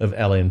of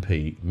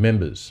LNP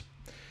members.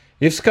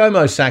 If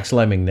ScoMo sacks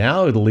Laming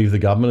now, it'll leave the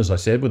government, as I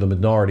said, with a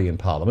minority in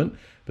Parliament.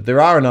 But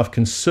there are enough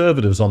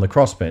Conservatives on the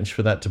crossbench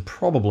for that to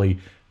probably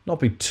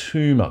not be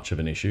too much of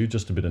an issue,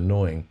 just a bit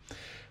annoying.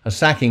 A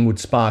sacking would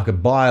spark a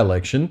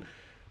by-election,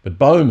 But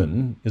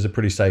Bowman is a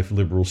pretty safe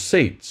Liberal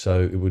seat,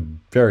 so it would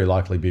very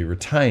likely be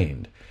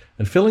retained.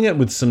 And filling it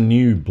with some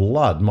new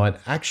blood might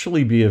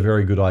actually be a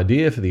very good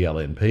idea for the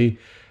LNP,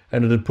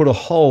 and it'd put a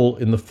hole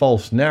in the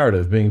false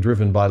narrative being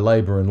driven by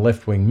Labor and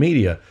left-wing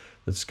media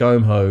that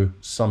ScoMo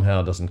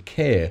somehow doesn't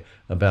care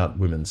about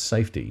women's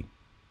safety.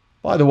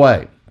 By the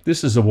way,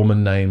 this is a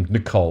woman named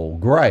Nicole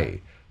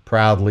Gray,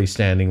 proudly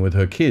standing with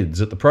her kids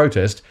at the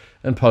protest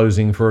and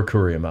posing for a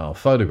Courier Mail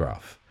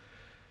photograph.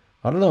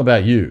 I don't know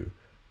about you,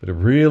 but it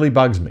really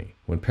bugs me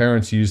when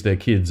parents use their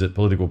kids at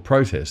political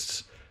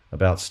protests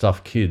about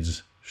stuff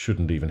kids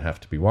shouldn't even have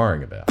to be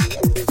worrying about.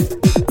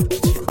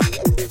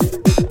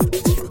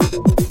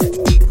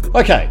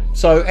 Okay,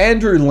 so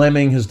Andrew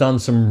Leming has done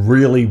some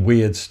really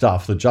weird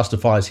stuff that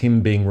justifies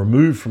him being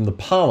removed from the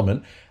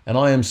Parliament, and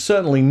I am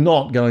certainly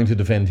not going to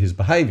defend his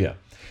behaviour.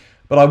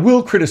 But I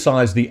will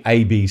criticise the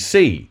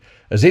ABC,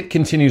 as it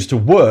continues to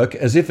work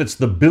as if it's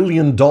the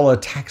billion-dollar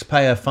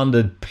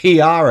taxpayer-funded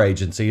PR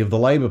agency of the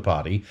Labor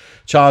Party,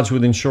 charged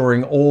with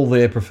ensuring all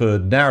their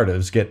preferred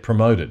narratives get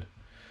promoted.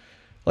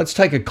 Let's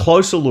take a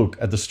closer look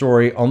at the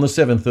story on the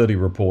 7:30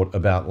 report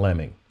about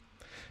Leming.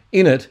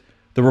 In it,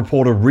 the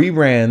reporter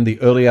reran the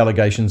early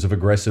allegations of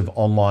aggressive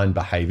online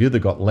behaviour that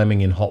got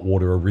Leming in hot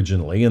water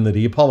originally and that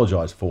he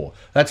apologised for.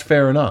 That's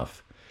fair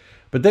enough.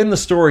 But then the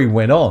story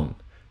went on,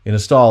 in a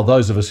style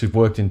those of us who've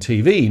worked in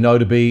TV know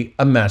to be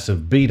a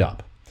massive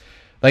beat-up.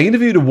 They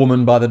interviewed a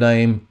woman by the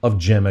name of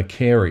Gemma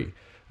Carey,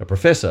 a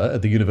professor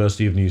at the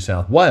University of New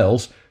South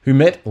Wales who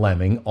met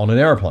Leming on an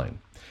aeroplane.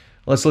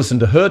 Let's listen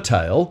to her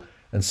tale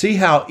and see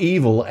how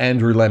evil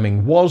Andrew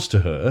Leming was to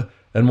her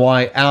and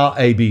why our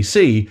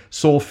ABC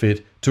saw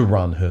fit to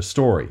run her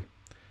story.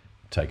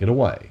 Take it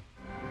away.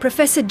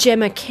 Professor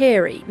Gemma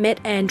Carey met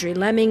Andrew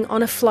Leming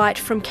on a flight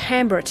from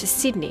Canberra to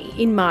Sydney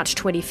in March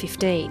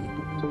 2015.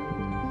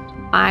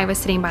 I was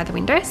sitting by the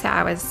window, so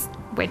I was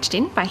wedged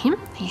in by him.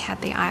 He had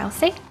the aisle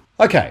seat.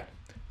 Okay,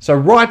 so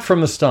right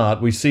from the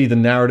start, we see the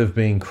narrative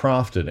being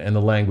crafted and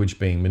the language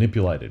being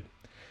manipulated.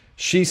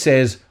 She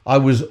says, I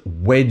was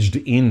wedged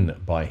in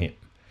by him.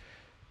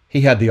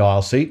 He had the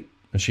aisle seat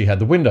and she had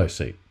the window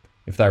seat.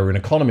 If they were in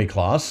economy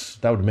class,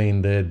 that would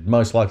mean there'd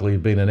most likely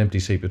have been an empty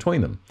seat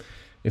between them.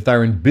 If they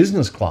were in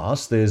business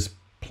class, there's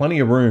plenty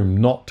of room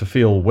not to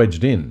feel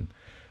wedged in.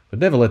 But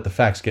never let the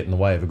facts get in the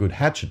way of a good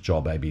hatchet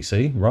job,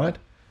 ABC, right?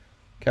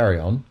 Carry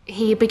on.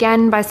 He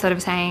began by sort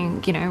of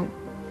saying,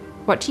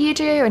 what do you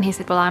do? And he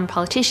said, well, I'm a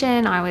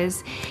politician.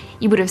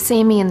 You would have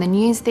seen me in the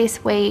news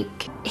this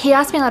week. He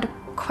asked me a lot of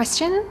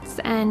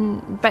questions,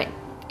 but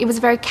it was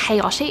a very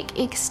chaotic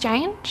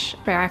exchange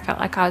where I felt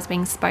like I was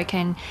being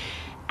spoken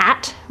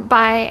at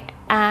by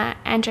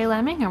Andrew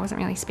Leming. I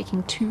wasn't really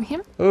speaking to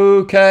him.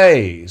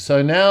 Okay,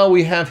 so now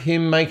we have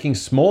him making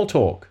small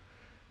talk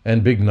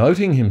and big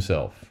noting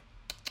himself.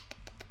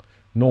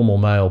 Normal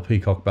male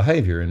peacock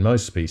behaviour in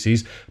most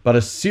species, but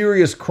a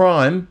serious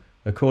crime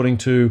according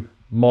to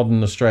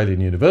modern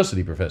Australian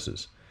university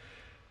professors.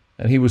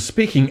 And he was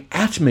speaking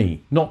at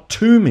me, not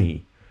to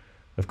me.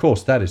 Of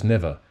course, that is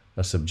never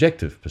a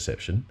subjective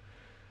perception.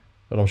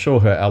 But I'm sure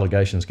her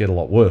allegations get a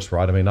lot worse,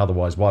 right? I mean,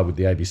 otherwise, why would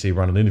the ABC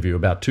run an interview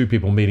about two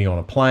people meeting on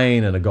a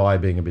plane and a guy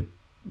being a bit,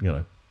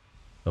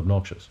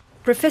 obnoxious?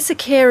 Professor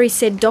Carey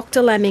said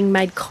Dr. Leming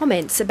made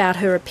comments about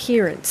her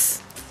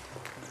appearance.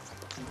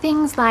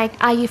 Things like,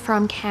 are you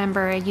from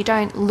Canberra? You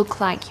don't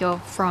look like you're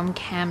from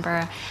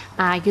Canberra.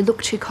 You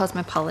look too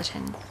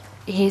cosmopolitan.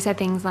 He said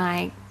things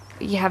like,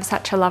 you have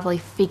such a lovely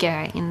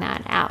figure in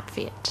that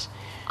outfit.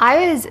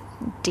 I was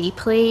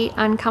deeply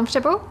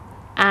uncomfortable.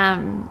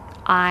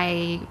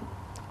 I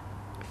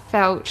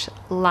felt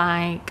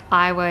like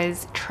I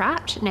was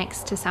trapped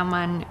next to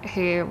someone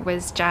who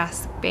was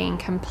just being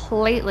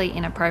completely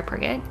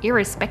inappropriate,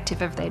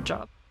 irrespective of their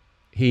job.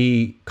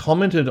 He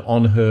commented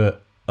on her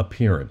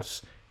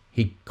appearance.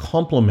 He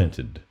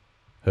complimented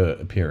her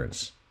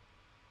appearance.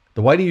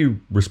 The way do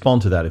you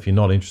respond to that if you're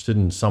not interested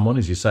in someone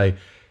is you say,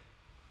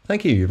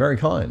 thank you, you're very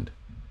kind.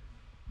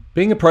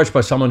 Being approached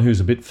by someone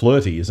who's a bit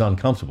flirty is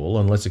uncomfortable,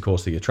 unless, of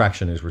course, the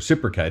attraction is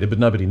reciprocated, but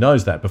nobody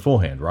knows that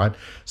beforehand, right?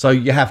 So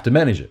you have to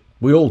manage it.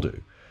 We all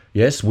do.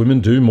 Yes,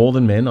 women do more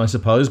than men, I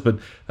suppose, but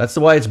that's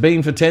the way it's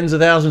been for tens of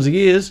thousands of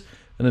years.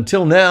 And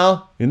until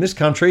now, in this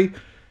country,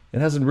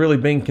 it hasn't really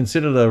been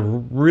considered a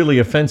really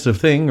offensive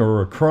thing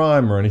or a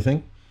crime or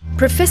anything.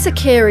 Professor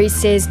Carey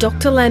says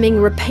Dr. Leming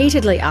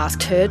repeatedly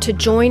asked her to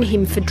join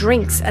him for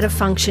drinks at a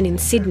function in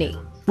Sydney.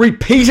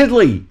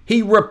 Repeatedly!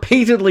 He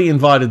repeatedly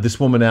invited this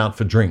woman out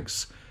for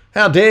drinks.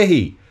 How dare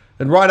he?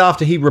 And right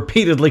after he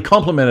repeatedly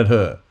complimented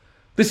her.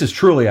 This is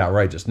truly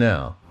outrageous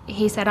now.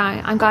 He said,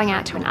 I'm going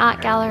out to an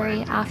art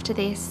gallery after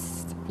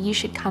this. You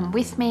should come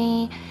with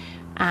me.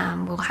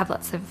 We'll have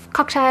lots of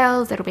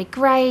cocktails. It'll be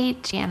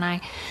great. And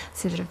I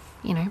sort of,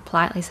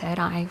 politely said,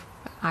 I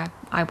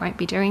won't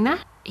be doing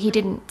that. He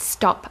didn't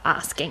stop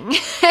asking,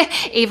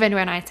 even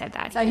when I said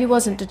that. So he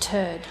wasn't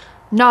deterred?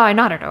 No,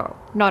 not at all.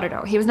 Not at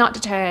all. He was not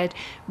deterred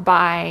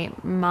by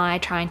my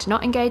trying to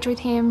not engage with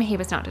him. He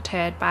was not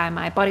deterred by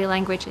my body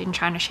language in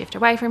trying to shift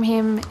away from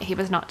him. He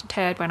was not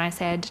deterred when I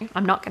said,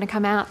 I'm not going to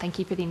come out, thank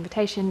you for the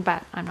invitation,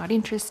 but I'm not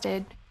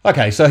interested.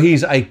 Okay, so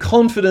he's a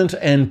confident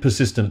and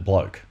persistent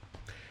bloke.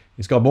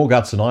 He's got more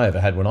guts than I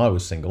ever had when I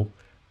was single,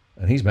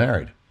 and he's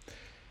married.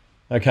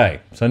 Okay,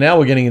 so now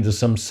we're getting into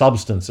some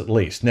substance at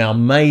least. Now,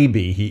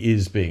 maybe he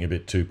is being a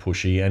bit too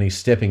pushy and he's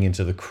stepping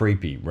into the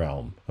creepy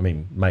realm. I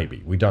mean,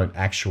 maybe. We don't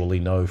actually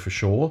know for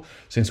sure,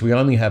 since we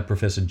only have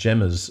Professor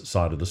Gemma's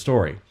side of the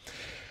story.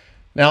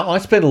 Now, I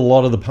spent a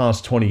lot of the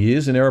past 20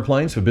 years in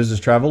aeroplanes for business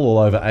travel all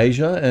over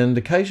Asia, and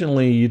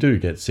occasionally you do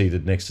get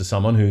seated next to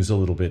someone who's a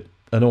little bit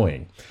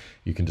annoying.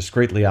 You can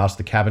discreetly ask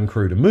the cabin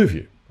crew to move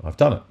you. I've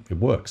done it. It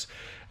works.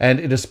 And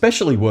it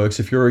especially works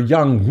if you're a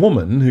young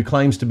woman who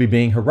claims to be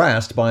being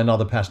harassed by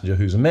another passenger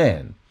who's a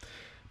man.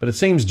 But it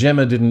seems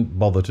Gemma didn't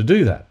bother to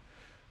do that.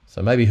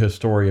 So maybe her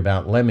story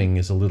about lemming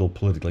is a little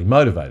politically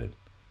motivated.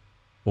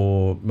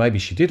 Or maybe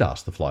she did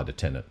ask the flight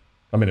attendant.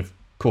 I mean, of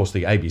course,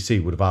 the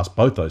ABC would have asked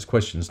both those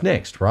questions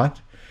next, right?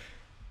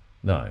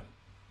 No.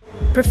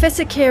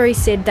 Professor Carey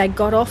said they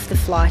got off the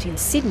flight in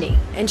Sydney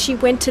and she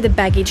went to the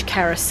baggage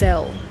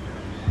carousel.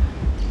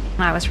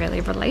 I was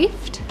really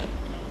relieved.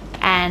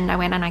 And I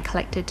went and I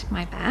collected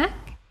my bag.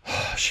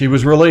 She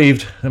was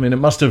relieved. I mean, it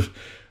must have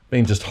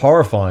been just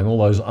horrifying, all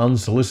those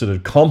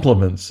unsolicited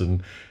compliments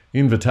and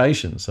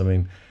invitations. I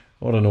mean,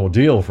 what an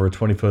ordeal for a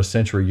 21st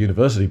century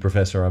university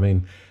professor. I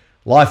mean,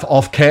 life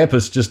off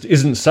campus just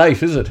isn't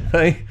safe, is it?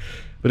 Hey?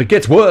 But it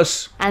gets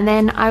worse. And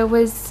then I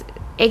was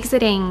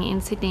exiting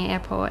in Sydney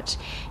Airport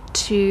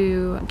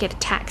to get a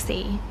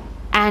taxi.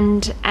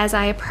 And as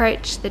I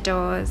approached the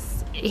doors,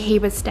 he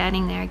was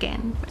standing there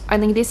again.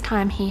 Only this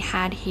time he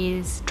had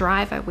his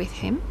driver with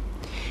him,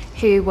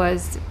 who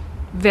was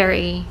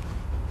very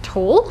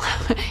tall,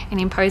 an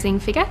imposing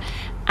figure,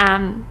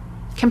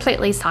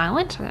 completely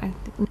silent.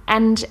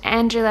 And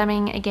Andrew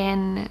Lemming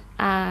again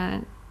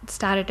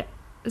started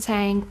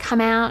saying, come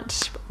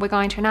out, we're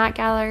going to an art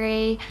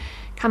gallery,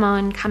 come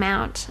on, come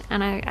out.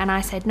 And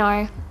I said,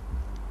 no,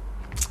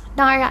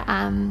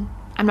 I'm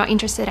not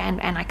interested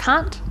and I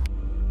can't.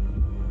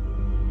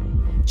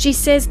 She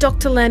says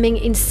Dr. Lemming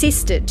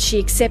insisted she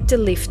accept a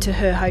lift to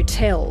her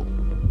hotel.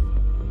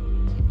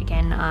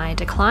 Again, I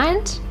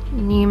declined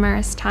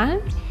numerous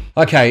times.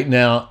 Okay,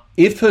 now,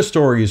 if her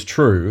story is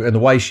true and the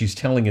way she's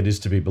telling it is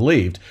to be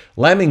believed,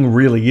 Lemming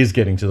really is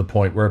getting to the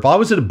point where if I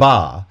was at a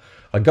bar,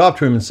 I'd go up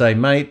to him and say,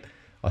 mate,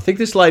 I think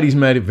this lady's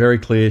made it very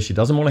clear she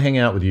doesn't want to hang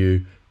out with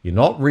you. You're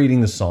not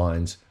reading the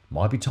signs.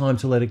 Might be time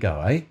to let it go,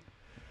 eh?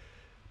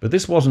 But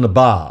this wasn't a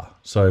bar,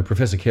 so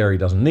Professor Carey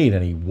doesn't need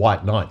any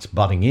white knights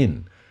butting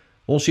in.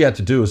 All she had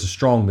to do as a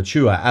strong,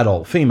 mature,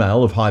 adult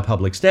female of high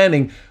public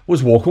standing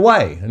was walk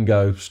away and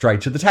go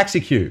straight to the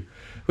taxi queue,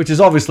 which is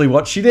obviously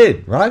what she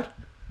did, right?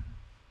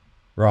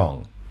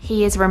 Wrong.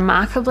 He is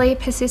remarkably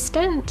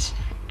persistent,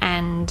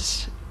 and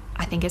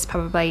I think as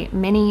probably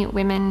many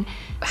women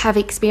have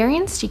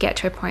experienced, you get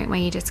to a point where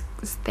you just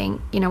think,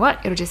 you know what,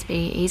 it'll just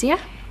be easier.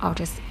 I'll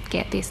just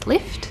get this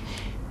lift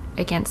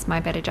against my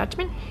better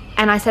judgment.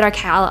 And I said,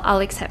 okay,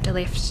 I'll accept a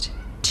lift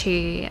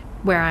to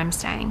where I'm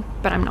staying,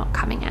 but I'm not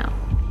coming out.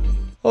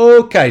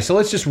 Okay, so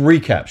let's just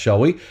recap, shall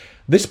we?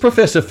 This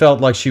professor felt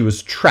like she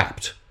was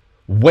trapped,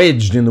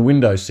 wedged in the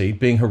window seat,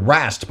 being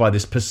harassed by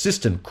this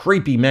persistent,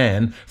 creepy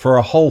man for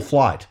a whole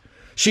flight.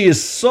 She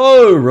is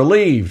so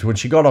relieved when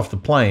she got off the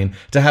plane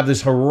to have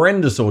this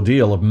horrendous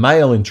ordeal of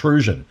male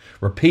intrusion,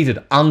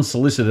 repeated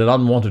unsolicited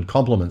unwanted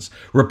compliments,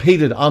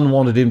 repeated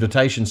unwanted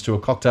invitations to a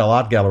cocktail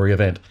art gallery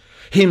event,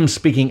 him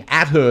speaking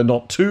at her,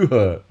 not to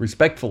her,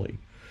 respectfully.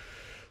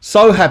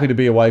 So happy to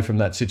be away from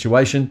that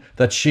situation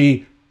that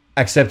she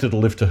accepted a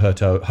lift to her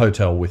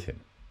hotel with him.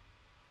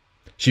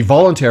 She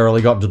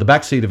voluntarily got into the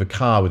back seat of a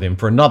car with him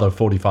for another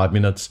 45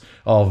 minutes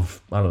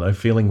of, I don't know,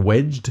 feeling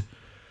wedged.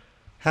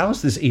 How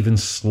is this even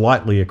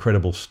slightly a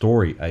credible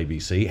story,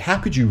 ABC? How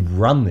could you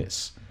run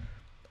this?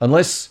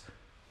 Unless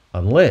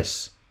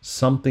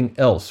something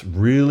else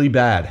really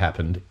bad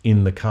happened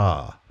in the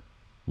car.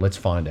 Let's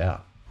find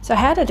out. So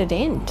how did it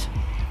end?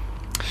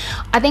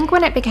 I think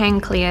when it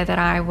became clear that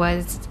I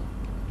was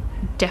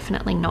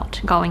definitely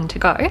not going to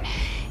go,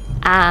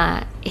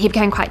 he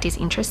became quite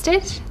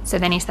disinterested. So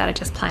then he started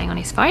just playing on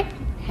his phone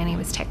and he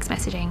was text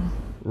messaging.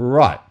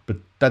 Right, but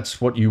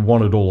that's what you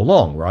wanted all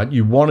along, right?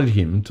 You wanted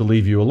him to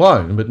leave you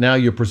alone, but now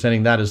you're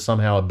presenting that as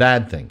somehow a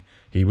bad thing.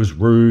 He was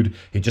rude,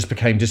 he just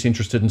became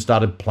disinterested and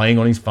started playing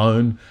on his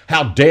phone.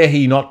 How dare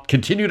he not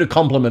continue to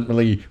compliment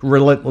me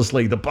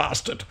relentlessly, the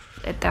bastard.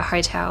 At the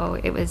hotel,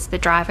 it was the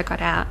driver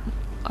got out,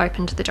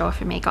 opened the door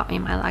for me, got me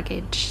my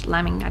luggage.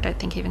 Lemming, I don't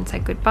think even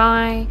said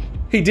goodbye.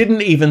 He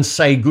didn't even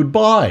say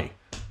goodbye.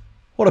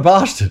 What a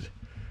bastard.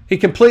 He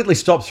completely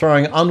stopped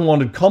throwing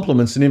unwanted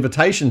compliments and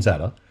invitations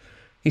at her.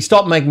 He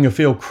stopped making her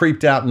feel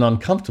creeped out and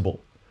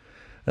uncomfortable.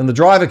 And the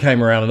driver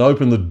came around and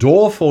opened the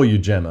door for you,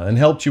 Gemma, and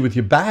helped you with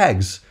your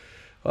bags.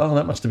 Well,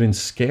 that must have been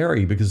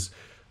scary because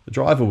the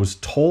driver was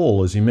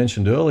tall, as you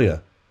mentioned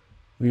earlier.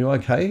 Were you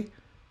okay?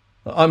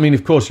 I mean,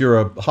 of course, you're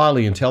a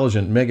highly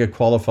intelligent, mega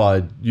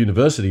qualified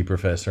university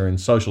professor in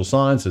social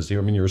sciences here.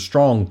 I mean, you're a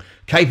strong,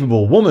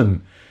 capable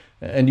woman,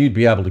 and you'd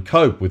be able to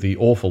cope with the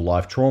awful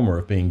life trauma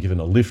of being given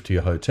a lift to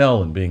your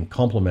hotel and being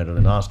complimented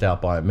and asked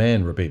out by a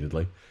man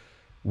repeatedly.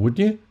 Wouldn't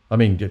you? I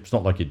mean, it's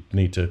not like you'd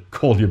need to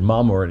call your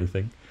mum or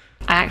anything.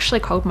 I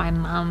actually called my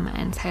mum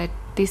and said,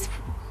 this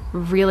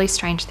really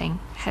strange thing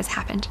has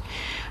happened,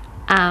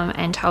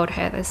 and told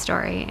her the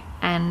story.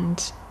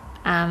 And,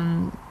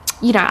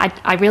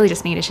 I really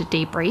just needed to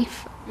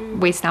debrief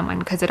with someone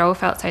because it all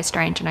felt so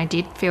strange and I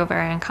did feel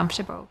very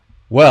uncomfortable.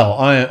 Well,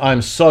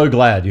 I'm so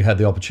glad you had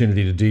the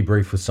opportunity to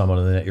debrief with someone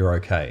and that you're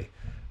okay.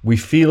 We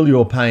feel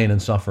your pain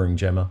and suffering,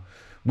 Gemma.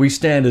 We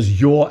stand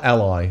as your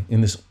ally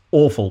in this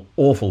awful,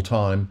 awful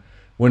time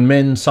when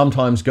men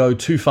sometimes go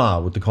too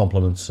far with the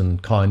compliments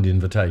and kind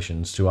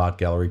invitations to art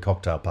gallery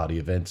cocktail party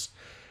events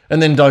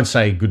and then don't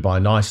say goodbye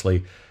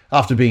nicely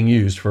after being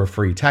used for a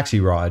free taxi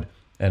ride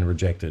and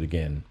rejected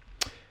again.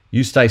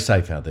 You stay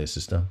safe out there,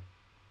 sister.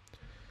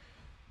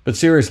 But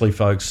seriously,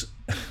 folks,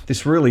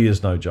 this really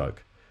is no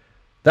joke.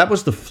 That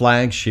was the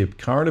flagship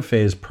current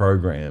affairs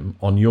program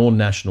on your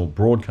national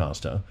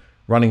broadcaster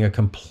running a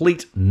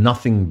complete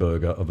nothing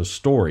burger of a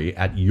story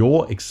at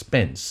your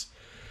expense,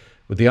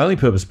 with the only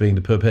purpose being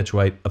to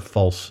perpetuate a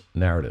false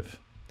narrative.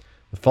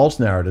 The false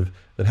narrative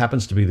that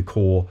happens to be the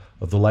core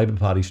of the Labor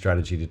Party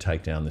strategy to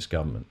take down this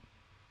government.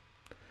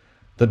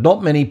 That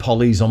not many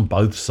pollies on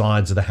both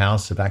sides of the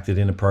House have acted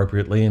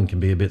inappropriately and can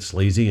be a bit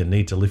sleazy and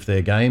need to lift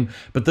their game,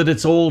 but that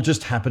it's all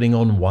just happening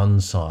on one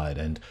side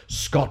and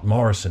Scott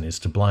Morrison is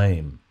to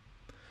blame.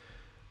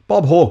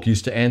 Bob Hawke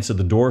used to answer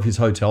the door of his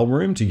hotel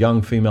room to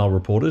young female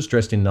reporters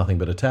dressed in nothing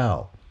but a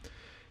towel.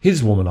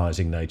 His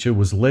womanising nature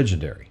was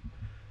legendary.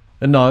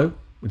 And no,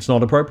 it's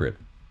not appropriate,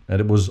 and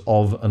it was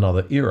of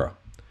another era.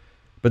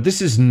 But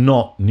this is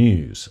not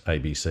news,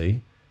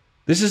 ABC.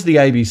 This is the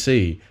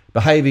ABC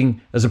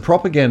behaving as a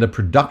propaganda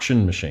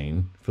production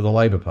machine for the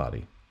Labor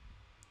Party.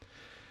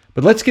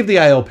 But let's give the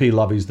ALP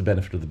lovies the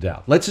benefit of the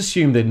doubt. Let's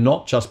assume they're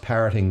not just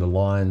parroting the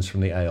lines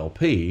from the ALP,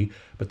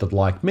 but that,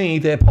 like me,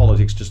 their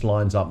politics just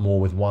lines up more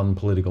with one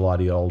political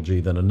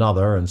ideology than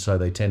another, and so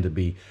they tend to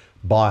be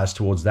biased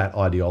towards that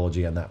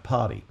ideology and that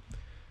party.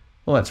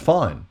 Well, that's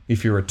fine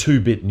if you're a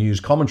 2-bit news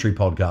commentary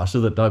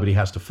podcaster that nobody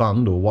has to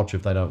fund or watch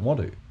if they don't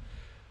want to.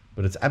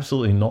 But it's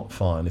absolutely not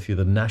fine if you're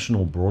the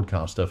national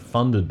broadcaster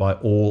funded by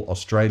all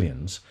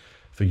Australians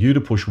for you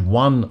to push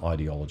one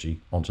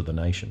ideology onto the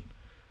nation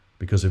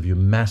because of your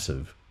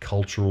massive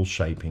cultural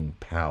shaping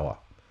power.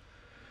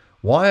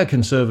 Why a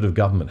Conservative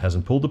government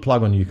hasn't pulled the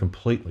plug on you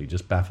completely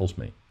just baffles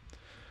me.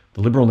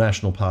 The Liberal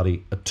National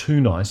Party are too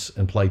nice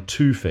and play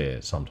too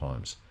fair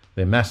sometimes.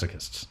 They're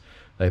masochists.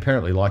 They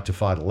apparently like to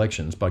fight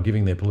elections by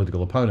giving their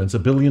political opponents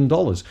 $1 billion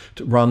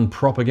to run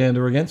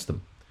propaganda against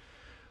them.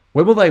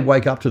 When will they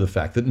wake up to the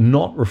fact that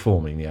not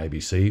reforming the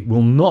ABC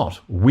will not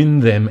win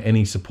them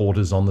any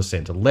supporters on the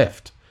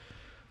centre-left?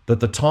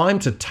 That the time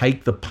to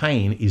take the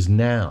pain is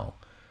now.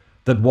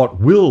 That what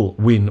will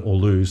win or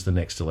lose the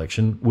next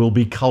election will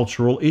be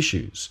cultural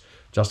issues,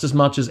 just as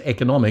much as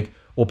economic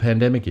or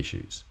pandemic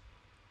issues.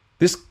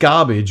 This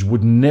garbage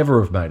would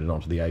never have made it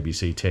onto the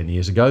ABC 10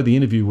 years ago. The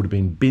interview would have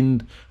been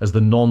binned as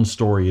the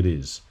non-story it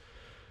is.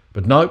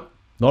 But no,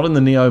 not in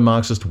the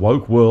neo-Marxist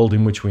woke world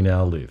in which we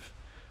now live,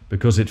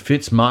 because it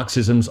fits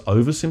Marxism's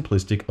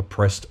oversimplistic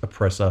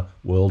oppressed-oppressor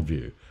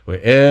worldview,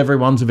 where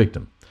everyone's a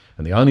victim,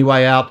 and the only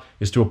way out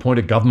is to appoint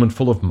a government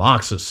full of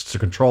Marxists to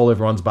control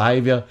everyone's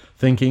behaviour,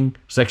 thinking,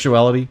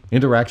 sexuality,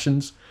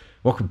 interactions.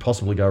 What could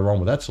possibly go wrong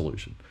with that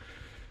solution?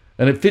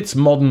 And it fits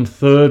modern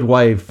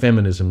third-wave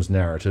feminism's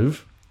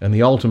narrative and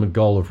the ultimate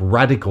goal of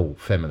radical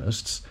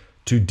feminists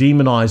to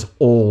demonise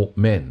all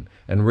men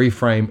and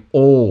reframe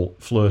all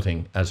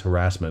flirting as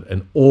harassment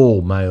and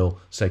all male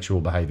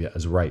sexual behaviour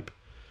as rape.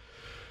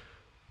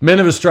 Men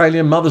of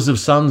Australia, mothers of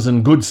sons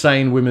and good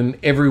sane women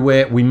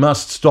everywhere, we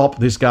must stop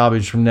this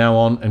garbage from now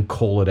on and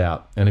call it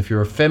out. And if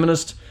you're a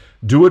feminist,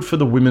 do it for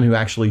the women who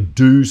actually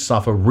do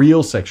suffer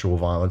real sexual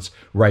violence,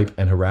 rape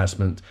and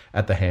harassment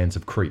at the hands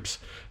of creeps.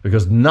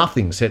 Because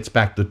nothing sets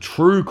back the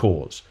true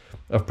cause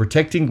of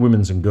protecting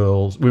women and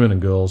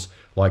girls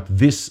like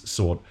this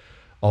sort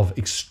of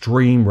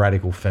extreme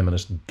radical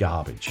feminist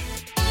garbage.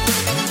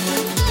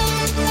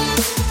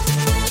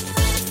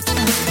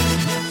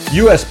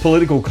 US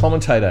political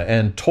commentator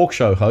and talk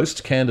show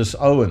host Candace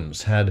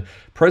Owens had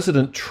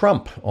President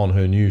Trump on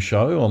her new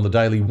show on the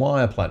Daily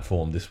Wire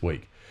platform this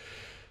week.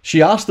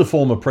 She asked the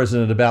former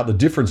president about the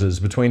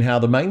differences between how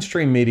the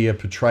mainstream media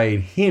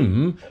portrayed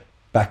him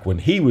back when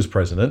he was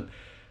president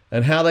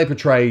and how they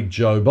portray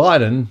Joe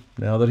Biden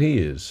now that he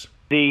is.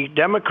 The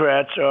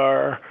Democrats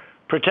are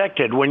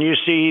protected. When you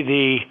see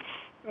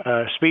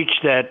the speech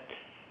that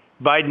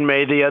Biden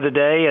made the other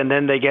day, and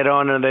then they get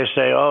on and they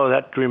say, "Oh,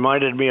 that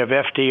reminded me of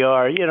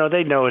FDR." You know,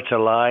 they know it's a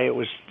lie. It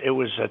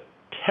was a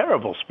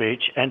terrible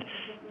speech and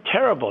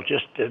terrible,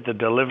 just the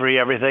delivery,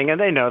 everything, and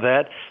they know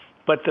that.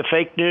 But the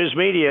fake news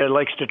media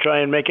likes to try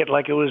and make it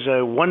like it was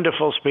a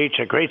wonderful speech,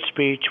 a great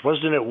speech.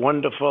 Wasn't it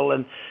wonderful?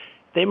 And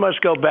they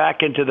must go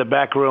back into the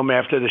back room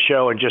after the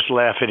show and just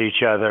laugh at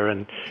each other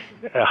and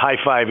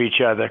high-five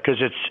each other,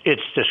 because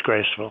it's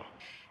disgraceful.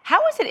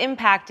 How has it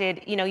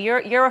impacted, you know,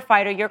 you're a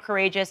fighter, you're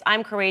courageous,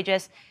 I'm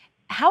courageous.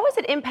 How has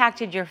it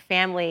impacted your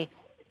family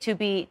to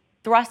be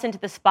thrust into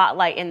the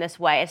spotlight in this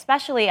way?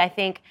 Especially, I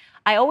think,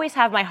 I always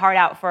have my heart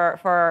out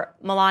for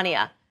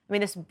Melania. I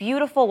mean, this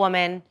beautiful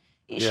woman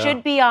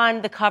should be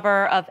on the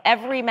cover of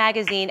every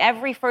magazine.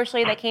 Every first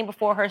lady that came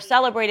before her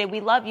celebrated, we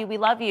love you, we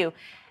love you.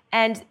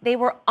 And they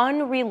were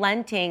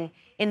unrelenting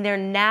in their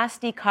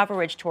nasty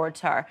coverage towards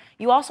her.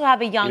 You also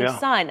have a young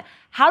son.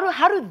 How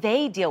do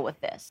they deal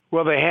with this?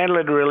 Well, they handle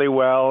it really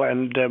well,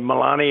 and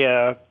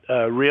Melania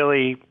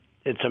really,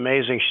 it's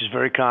amazing. She's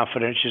very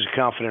confident. She's a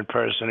confident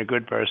person, a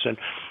good person.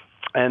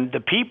 And the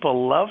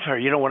people love her.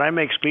 You know, when I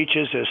make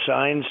speeches, there's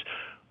signs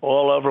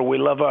all over. We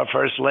love our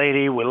First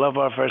Lady. We love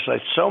our First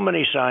Lady. So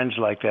many signs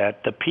like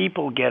that. The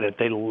people get it.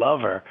 They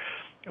love her.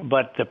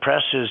 But the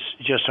press is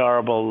just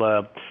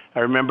horrible. I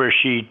remember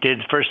she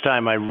did, first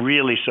time I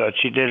really saw it,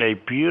 she did a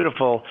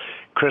beautiful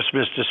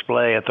Christmas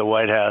display at the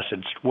White House.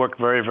 It's worked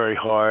very, very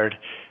hard.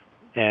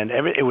 And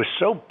it was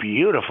so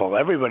beautiful.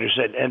 Everybody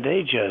said, and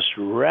they just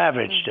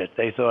ravaged it.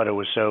 They thought it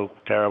was so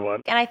terrible.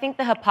 And I think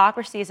the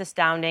hypocrisy is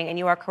astounding, and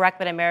you are correct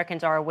that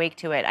Americans are awake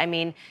to it. I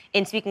mean,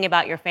 in speaking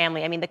about your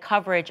family, I mean, the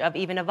coverage of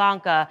even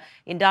Ivanka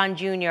and Don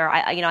Jr.,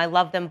 I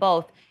love them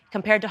both,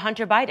 compared to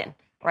Hunter Biden,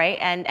 right?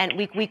 And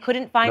we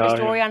couldn't find a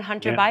story on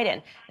Hunter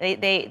Biden.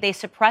 They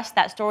suppressed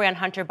that story on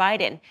Hunter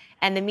Biden,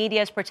 and the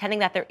media is pretending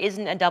that there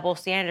isn't a double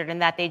standard and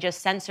that they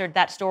just censored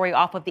that story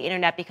off of the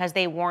internet because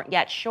they weren't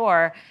yet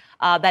sure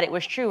that it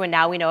was true. And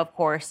now we know, of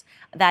course,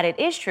 that it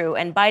is true.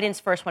 And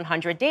Biden's first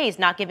 100 days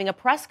not giving a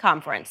press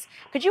conference.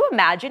 Could you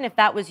imagine if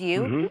that was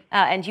you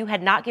and you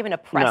had not given a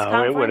press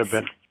conference? No,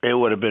 it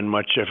would have been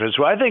much different.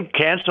 So I think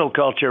cancel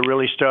culture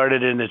really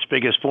started in its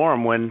biggest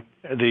form when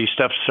the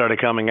stuff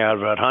started coming out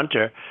about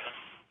Hunter.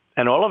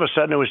 And all of a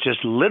sudden, it was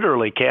just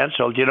literally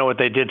canceled. You know what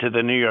they did to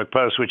the New York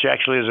Post, which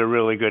actually is a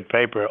really good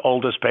paper,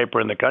 oldest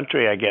paper in the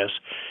country, I guess,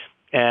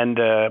 and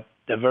a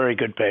very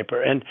good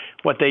paper. And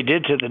what they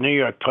did to the New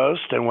York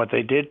Post and what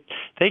they did,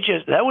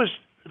 that was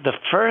the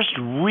first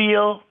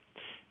real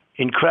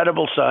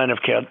incredible sign of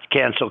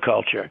cancel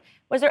culture.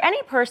 Was there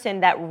any person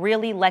that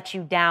really let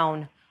you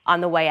down on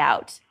the way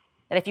out?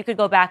 That if you could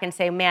go back and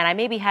say, man, I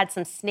maybe had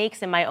some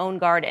snakes in my own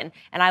garden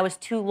and I was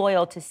too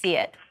loyal to see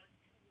it?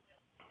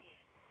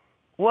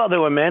 Well,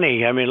 there were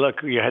many. I mean,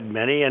 look, you had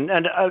many, and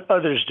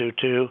others do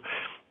too.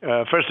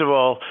 First of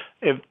all,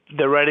 if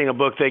they're writing a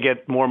book, they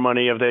get more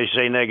money if they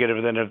say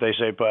negative than if they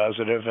say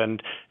positive.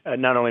 And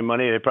not only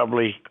money, they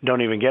probably don't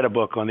even get a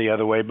book on the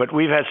other way. But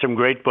we've had some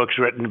great books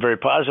written, very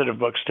positive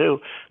books too,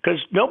 because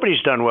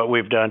nobody's done what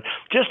we've done.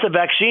 Just the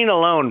vaccine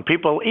alone,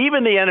 people,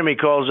 even the enemy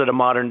calls it a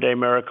modern-day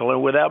miracle.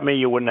 And without me,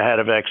 you wouldn't have had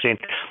a vaccine.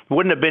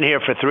 Wouldn't have been here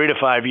for 3 to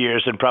 5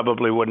 years and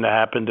probably wouldn't have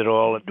happened at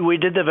all. We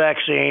did the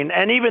vaccine,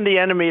 and even the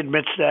enemy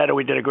admits that, and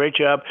we did a great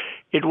job.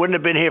 It wouldn't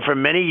have been here for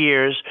many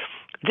years.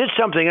 Did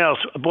something else,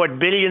 bought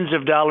billions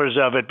of dollars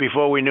of it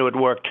before we knew it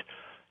worked.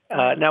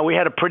 Now, we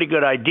had a pretty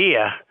good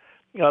idea.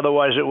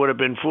 Otherwise, it would have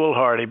been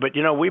foolhardy. But,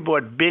 you know, we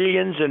bought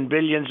billions and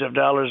billions of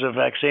dollars of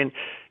vaccine.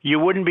 You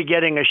wouldn't be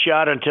getting a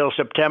shot until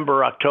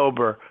September,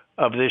 October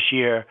of this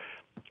year.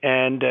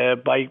 And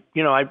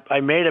I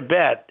made a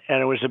bet,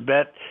 and it was a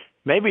bet,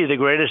 maybe the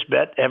greatest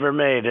bet ever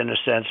made in a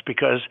sense,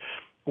 because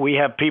we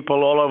have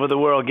people all over the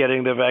world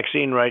getting the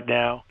vaccine right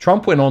now.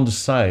 Trump went on to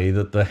say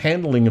that the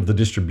handling of the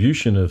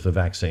distribution of the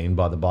vaccine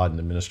by the Biden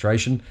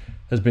administration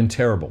has been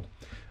terrible,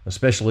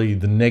 especially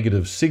the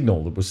negative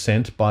signal that was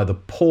sent by the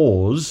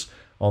pause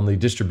on the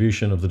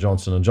distribution of the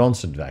Johnson &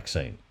 Johnson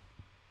vaccine.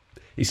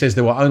 He says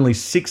there were only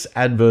 6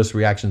 adverse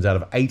reactions out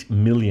of 8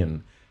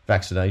 million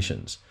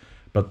vaccinations,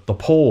 but the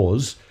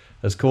pause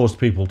has caused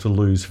people to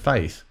lose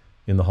faith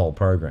in the whole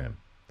program.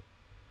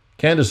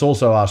 Candace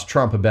also asked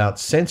Trump about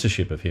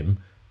censorship of him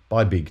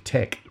by big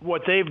tech.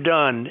 What they've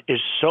done is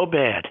so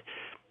bad,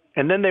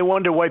 and then they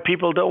wonder why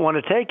people don't want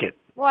to take it.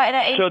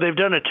 Well, so they've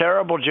done a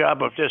terrible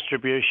job of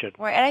distribution.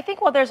 Right, and I think,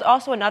 there's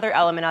also another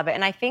element of it,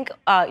 and I think,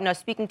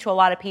 speaking to a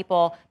lot of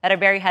people that are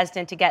very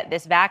hesitant to get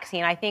this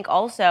vaccine, I think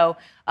also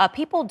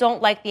people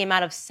don't like the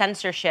amount of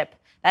censorship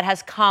that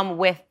has come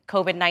with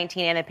COVID-19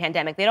 and the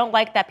pandemic. They don't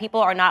like that people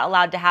are not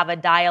allowed to have a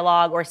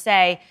dialogue or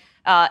say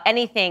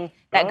anything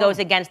that goes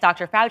against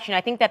Dr. Fauci. And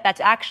I think that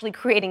that's actually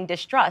creating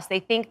distrust. They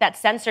think that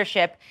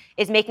censorship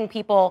is making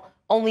people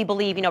only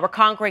believe, we're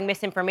conquering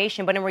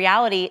misinformation. But in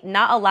reality,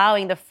 not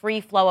allowing the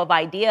free flow of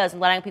ideas and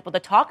letting people to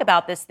talk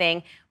about this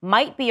thing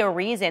might be a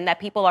reason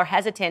that people are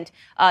hesitant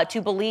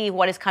to believe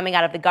what is coming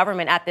out of the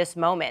government at this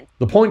moment.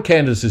 The point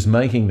Candace is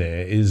making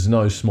there is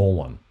no small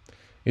one.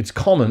 It's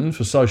common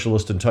for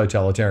socialist and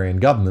totalitarian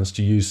governments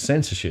to use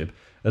censorship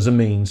as a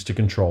means to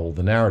control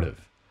the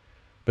narrative.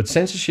 But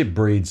censorship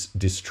breeds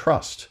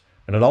distrust,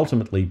 and it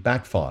ultimately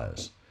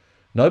backfires.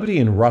 Nobody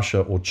in Russia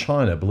or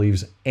China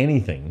believes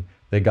anything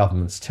their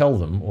governments tell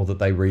them or that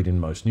they read in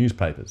most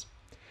newspapers.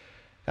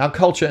 Our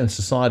culture and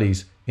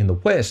societies in the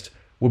West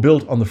were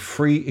built on the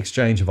free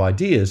exchange of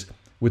ideas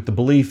with the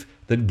belief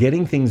that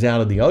getting things out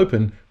in the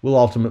open will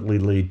ultimately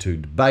lead to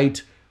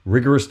debate,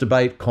 rigorous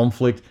debate,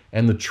 conflict,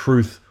 and the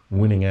truth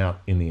winning out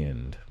in the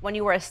end. When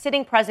you were a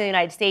sitting president of the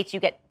United States, you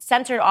get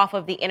censored off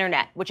of the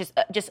internet, which is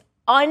just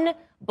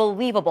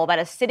unbelievable that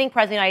a sitting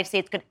president of the United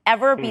States could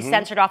ever be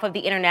censored off of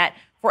the internet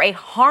for a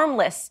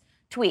harmless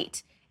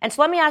tweet. And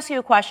so let me ask you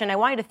a question. I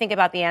want you to think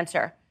about the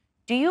answer.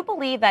 Do you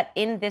believe that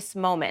in this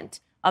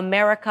moment,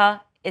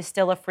 America is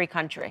still a free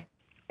country?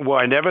 Well,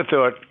 I never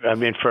thought,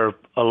 for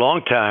a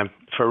long time,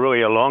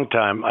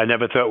 I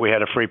never thought we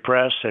had a free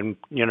press. And,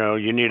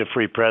 you need a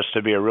free press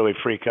to be a really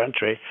free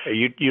country.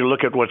 You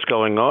look at what's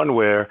going on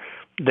where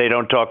they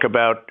don't talk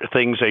about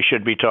things they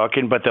should be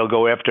talking, but they'll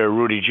go after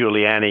Rudy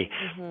Giuliani.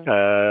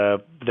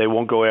 They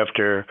won't go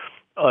after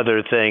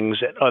other things,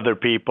 other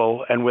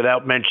people, and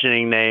without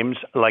mentioning names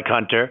like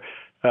Hunter.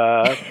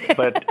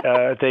 But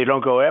they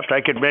don't go after.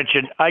 I could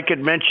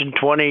mention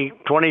 20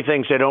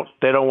 things they don't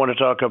want to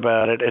talk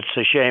about it. It's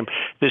a shame.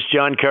 This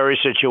John Kerry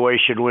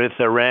situation with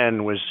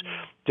Iran was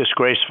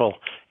disgraceful.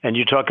 And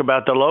you talk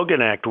about the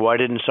Logan Act. Why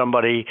didn't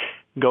somebody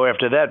go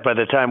after that? By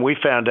the time we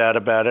found out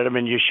about it,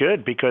 you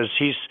should, because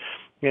he's,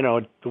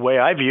 the way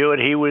I view it,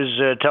 he was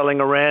telling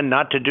Iran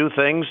not to do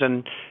things,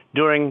 and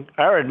during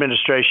our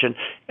administration,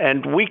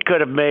 and we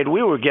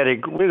were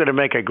going to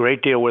make a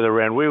great deal with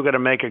Iran. We were going to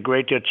make a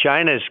great deal.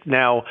 China's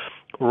now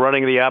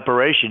running the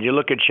operation. You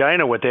look at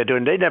China, what they're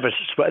doing. They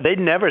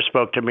never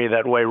spoke to me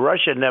that way.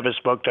 Russia never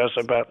spoke to us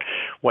about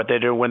what they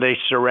do when they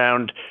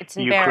surround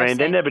Ukraine.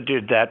 They never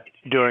did that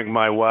during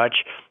my watch.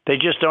 They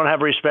just don't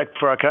have respect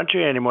for our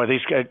country anymore.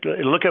 These guys,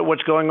 look at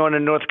what's going on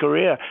in North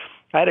Korea.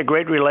 I had a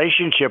great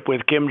relationship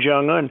with Kim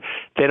Jong-un.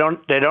 They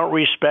don't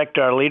respect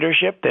our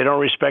leadership. They don't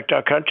respect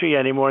our country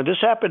anymore.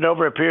 This happened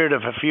over a period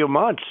of a few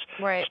months.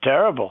 Right. It's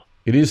terrible.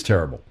 It is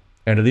terrible,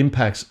 and it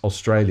impacts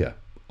Australia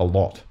a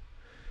lot.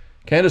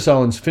 Candace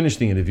Owens finished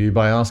the interview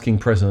by asking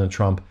President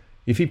Trump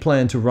if he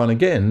planned to run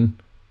again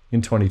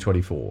in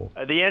 2024.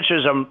 The answer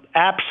is I'm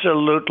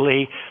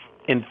absolutely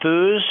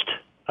enthused.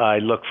 I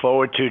look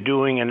forward to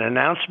doing an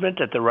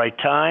announcement at the right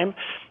time.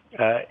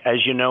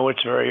 As you know,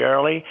 it's very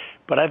early.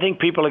 But I think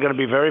people are going to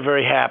be very,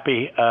 very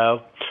happy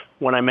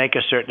when I make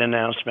a certain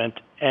announcement.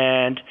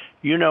 And,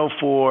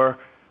 for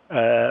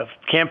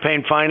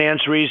campaign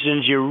finance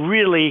reasons, you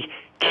really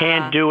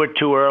can't do it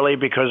too early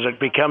because it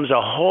becomes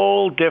a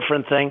whole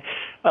different thing.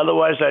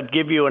 Otherwise, I'd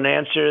give you an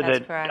answer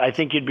that I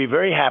think you'd be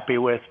very happy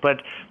with.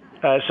 But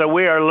so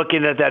we are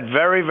looking at that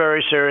very,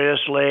 very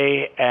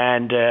seriously.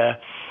 And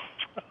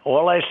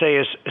all I say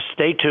is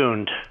stay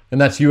tuned. And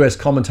that's US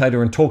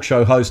commentator and talk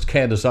show host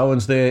Candace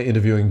Owens there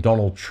interviewing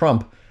Donald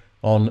Trump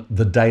on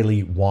the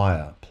Daily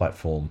Wire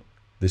platform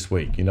this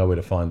week. You know where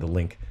to find the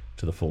link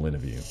to the full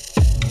interview.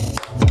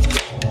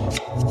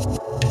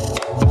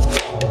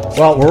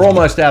 Well, we're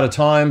almost out of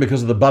time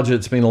because of the budget.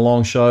 It's been a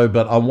long show,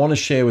 but I want to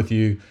share with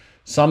you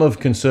some of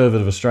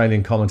conservative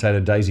Australian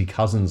commentator Daisy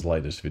Cousins'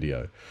 latest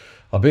video.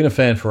 I've been a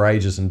fan for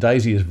ages, and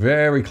Daisy is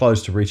very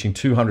close to reaching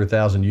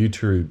 200,000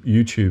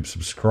 YouTube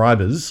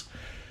subscribers.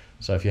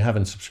 So if you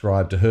haven't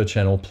subscribed to her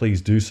channel,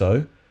 please do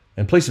so.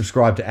 And please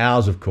subscribe to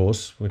ours, of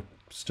course. We're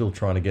still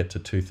trying to get to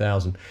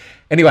 2,000.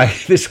 Anyway,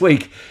 this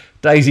week,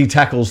 Daisy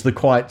tackles the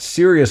quite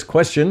serious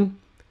question,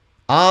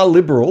 are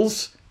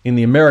liberals, in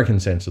the American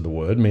sense of the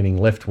word, meaning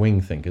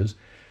left-wing thinkers,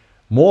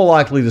 more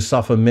likely to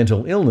suffer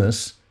mental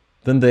illness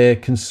than their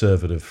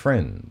conservative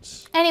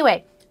friends?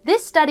 Anyway,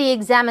 this study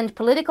examined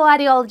political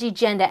ideology,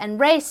 gender and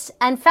race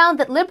and found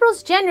that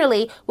liberals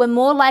generally were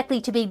more likely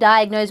to be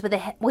diagnosed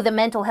with a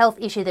mental health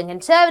issue than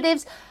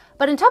conservatives.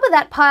 But on top of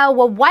that pile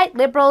were white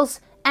liberals,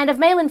 and of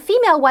male and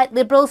female white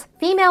liberals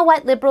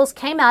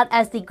came out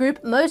as the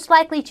group most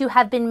likely to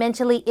have been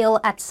mentally ill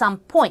at some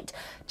point,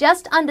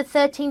 just under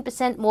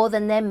 13% more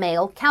than their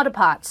male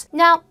counterparts.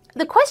 Now,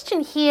 the question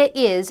here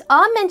is,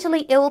 are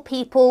mentally ill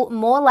people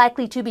more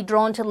likely to be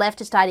drawn to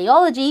leftist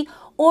ideology,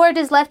 or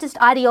does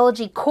leftist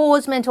ideology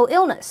cause mental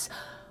illness?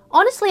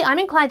 Honestly, I'm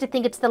inclined to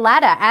think it's the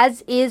latter,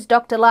 as is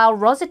Dr. Lyle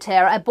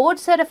Rossiter, a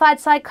board-certified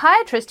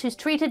psychiatrist who's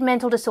treated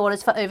mental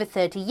disorders for over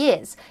 30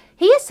 years.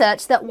 He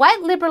asserts that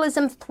white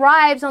liberalism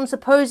thrives on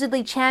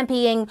supposedly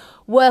championing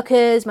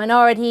workers,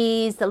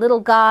 minorities, the little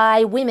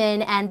guy,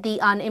 women, and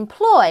the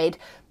unemployed,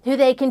 who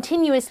they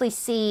continuously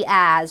see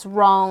as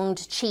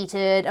wronged,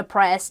 cheated,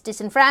 oppressed,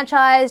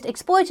 disenfranchised,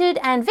 exploited,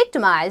 and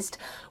victimized,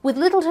 with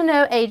little to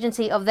no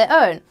agency of their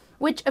own,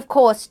 which of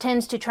course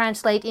tends to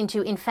translate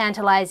into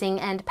infantilizing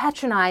and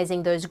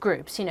patronizing those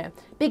groups,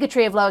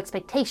 bigotry of low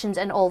expectations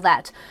and all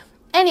that.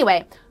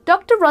 Anyway,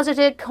 Dr.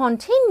 Rossiter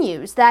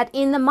continues that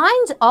in the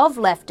minds of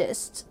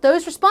leftists,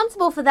 those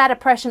responsible for that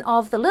oppression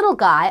of the little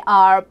guy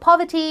are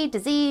poverty,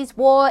 disease,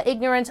 war,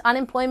 ignorance,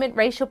 unemployment,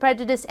 racial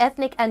prejudice,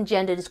 ethnic and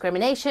gender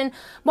discrimination,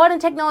 modern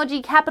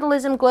technology,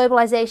 capitalism,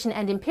 globalization,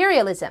 and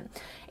imperialism.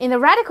 In the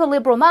radical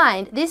liberal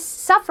mind, this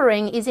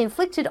suffering is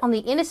inflicted on the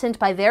innocent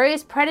by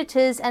various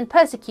predators and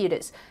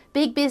persecutors.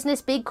 Big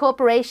business, big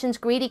corporations,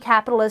 greedy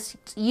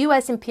capitalists,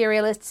 US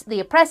imperialists, the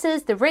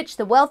oppressors, the rich,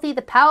 the wealthy,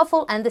 the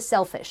powerful, and the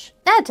selfish.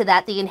 Add to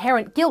that the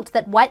inherent guilt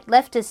that white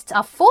leftists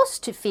are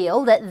forced to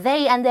feel, that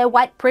they and their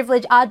white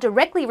privilege are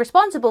directly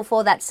responsible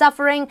for that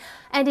suffering,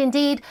 and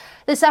indeed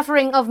the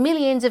suffering of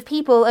millions of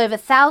people over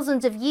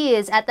thousands of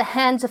years at the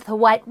hands of the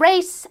white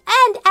race,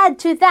 and add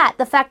to that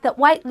the fact that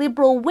white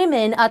liberal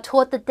women are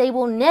taught that they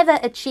will never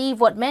achieve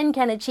what men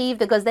can achieve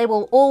because they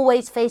will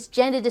always face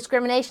gender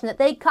discrimination that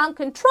they can't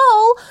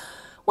control,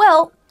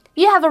 well,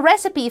 you have a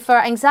recipe for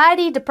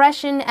anxiety,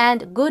 depression,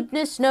 and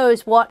goodness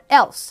knows what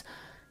else.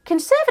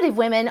 Conservative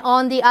women,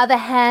 on the other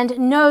hand,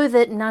 know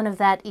that none of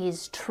that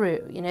is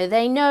true.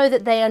 They know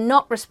that they are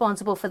not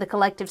responsible for the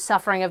collective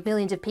suffering of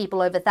millions of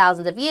people over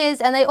thousands of years,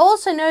 and they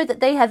also know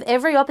that they have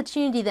every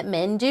opportunity that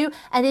men do,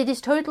 and it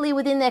is totally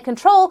within their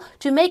control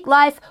to make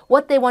life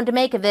what they want to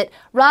make of it,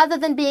 rather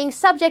than being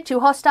subject to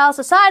hostile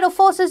societal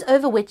forces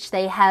over which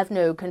they have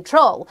no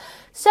control.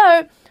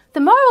 So, the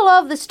moral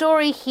of the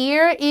story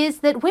here is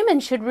that women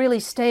should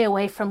really stay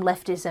away from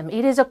leftism.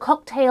 It is a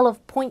cocktail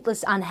of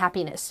pointless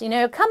unhappiness.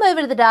 Come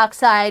over to the dark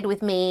side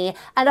with me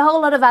and a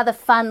whole lot of other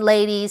fun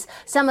ladies,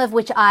 some of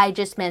which I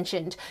just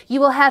mentioned.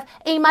 You will have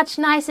a much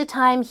nicer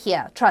time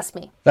here, trust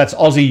me. That's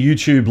Aussie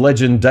YouTube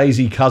legend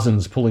Daisy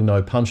Cousins pulling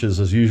no punches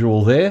as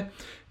usual there.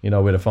 You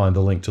know where to find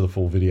the link to the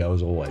full video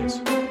as always.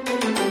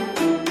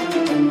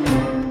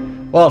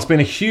 Well, it's been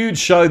a huge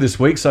show this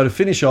week, so to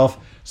finish off,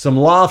 some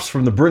laughs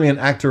from the brilliant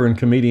actor and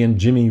comedian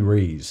Jimmy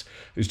Rees,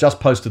 who's just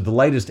posted the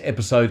latest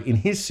episode in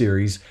his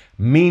series,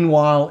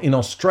 Meanwhile in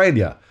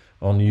Australia,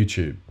 on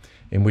YouTube,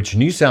 in which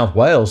New South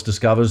Wales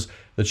discovers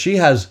that she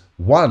has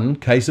one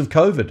case of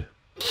COVID.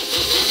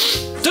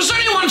 Does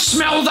anyone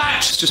smell that?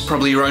 It's just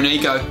probably your own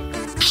ego.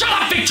 Shut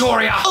up,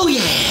 Victoria! Oh,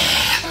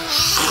 yeah!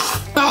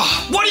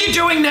 Oh, what are you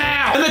doing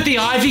now? I'm at the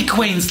Ivy,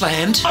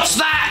 Queensland. What's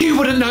that? You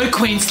wouldn't know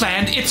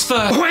Queensland. It's for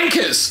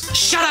wankers.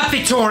 Shut up,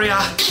 Victoria.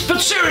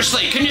 But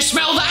seriously, can you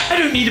smell that? I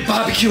don't need a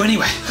barbecue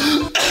anyway.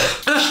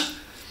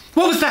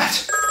 What was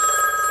that?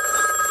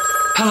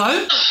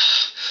 Hello?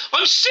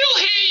 I'm still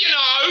here,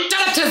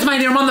 Shut up,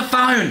 Tasmania, I'm on the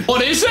phone.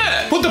 What is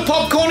it? Put the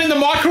popcorn in the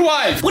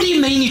microwave. What do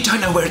you mean you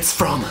don't know where it's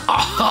from?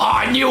 Oh,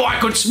 I knew I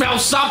could smell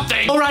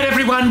something. All right,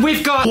 everyone,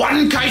 we've got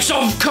one case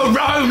of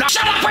corona.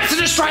 Shut up,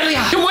 Western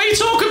Australia. Can we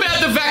talk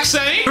about the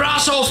vaccine? Your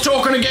asshole's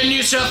talking again,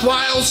 New South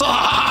Wales.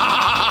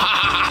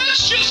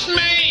 That's just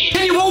me.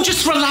 Can you all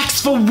just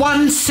relax for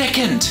 1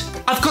 second?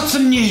 I've got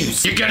some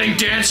news. You're getting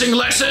dancing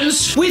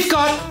lessons? We've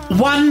got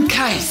one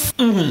case.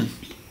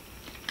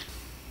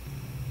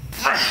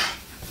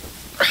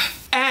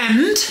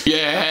 And?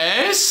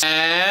 Yes?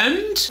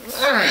 And?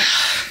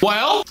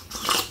 Well?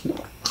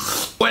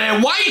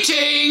 We're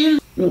waiting!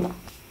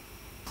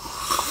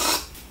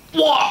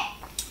 What?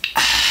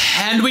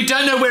 And we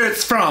don't know where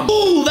it's from.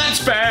 Oh, that's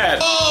bad.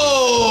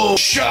 Oh!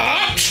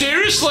 Shut?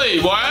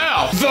 Seriously?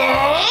 Wow.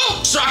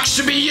 Sucks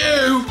to be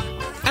you.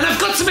 And I've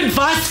got some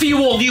advice for you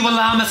all, you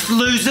alarmist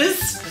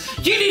losers.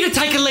 You need to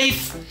take a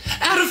leaf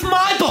out of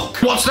my book.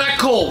 What's that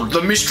called?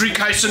 The Mystery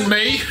Case and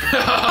Me?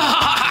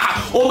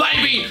 Or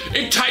maybe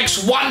It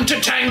Takes One to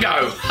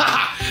Tango.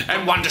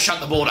 And one to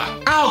shut the border.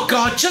 Oh,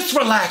 God, just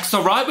relax,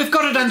 all right? We've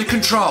got it under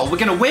control. We're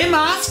going to wear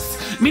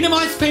masks,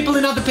 minimise people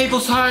in other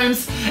people's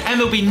homes, and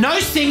there'll be no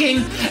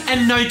singing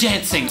and no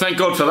dancing. Thank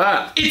God for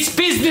that. It's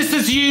business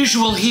as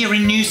usual here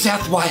in New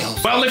South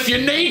Wales. Well, if you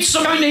need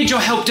some... Don't need your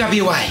help,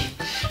 WA.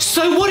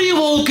 So what are you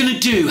all going to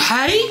do,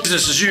 hey?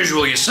 Business as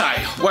usual, you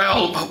say.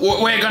 Well,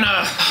 we're going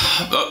to...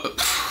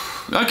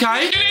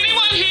 Okay. Can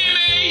anyone hear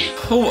me?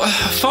 Oh,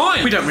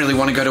 fine. We don't really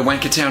want to go to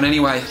Wankertown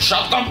anyway.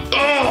 Shut them.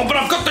 Oh, but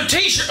I've got the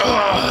t-shirt.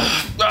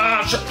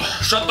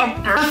 Shut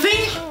them.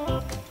 Nothing?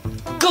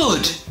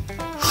 Good.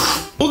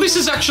 Well, this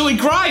is actually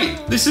great.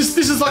 This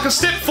is like a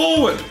step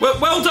forward.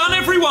 Well done,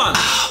 everyone.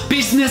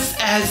 Business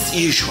as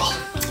usual.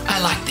 I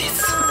like this.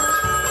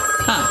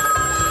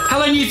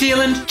 Hello, New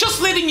Zealand.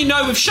 Just letting you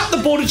know we've shut the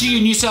border to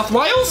you, New South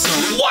Wales.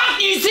 What,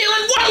 New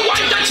Zealand?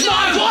 Wait, that's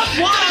mine.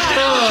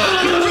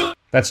 What?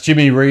 That's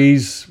Jimmy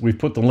Rees. We've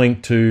put the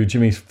link to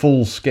Jimmy's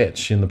full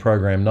sketch in the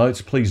program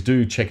notes. Please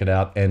do check it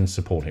out and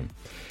support him.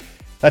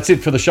 That's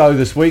it for the show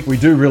this week. We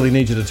do really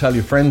need you to tell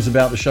your friends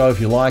about the show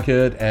if you like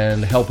it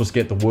and help us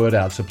get the word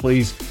out. So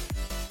please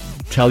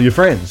tell your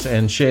friends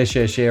and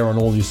share on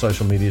all your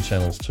social media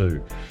channels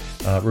too.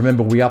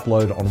 Remember, we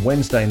upload on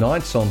Wednesday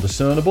nights on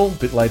Discernible, a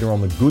bit later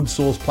on the Good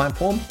Source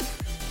platform.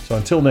 So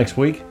until next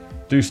week,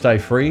 do stay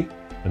free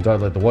and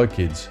don't let the woke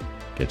kids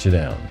get you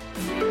down.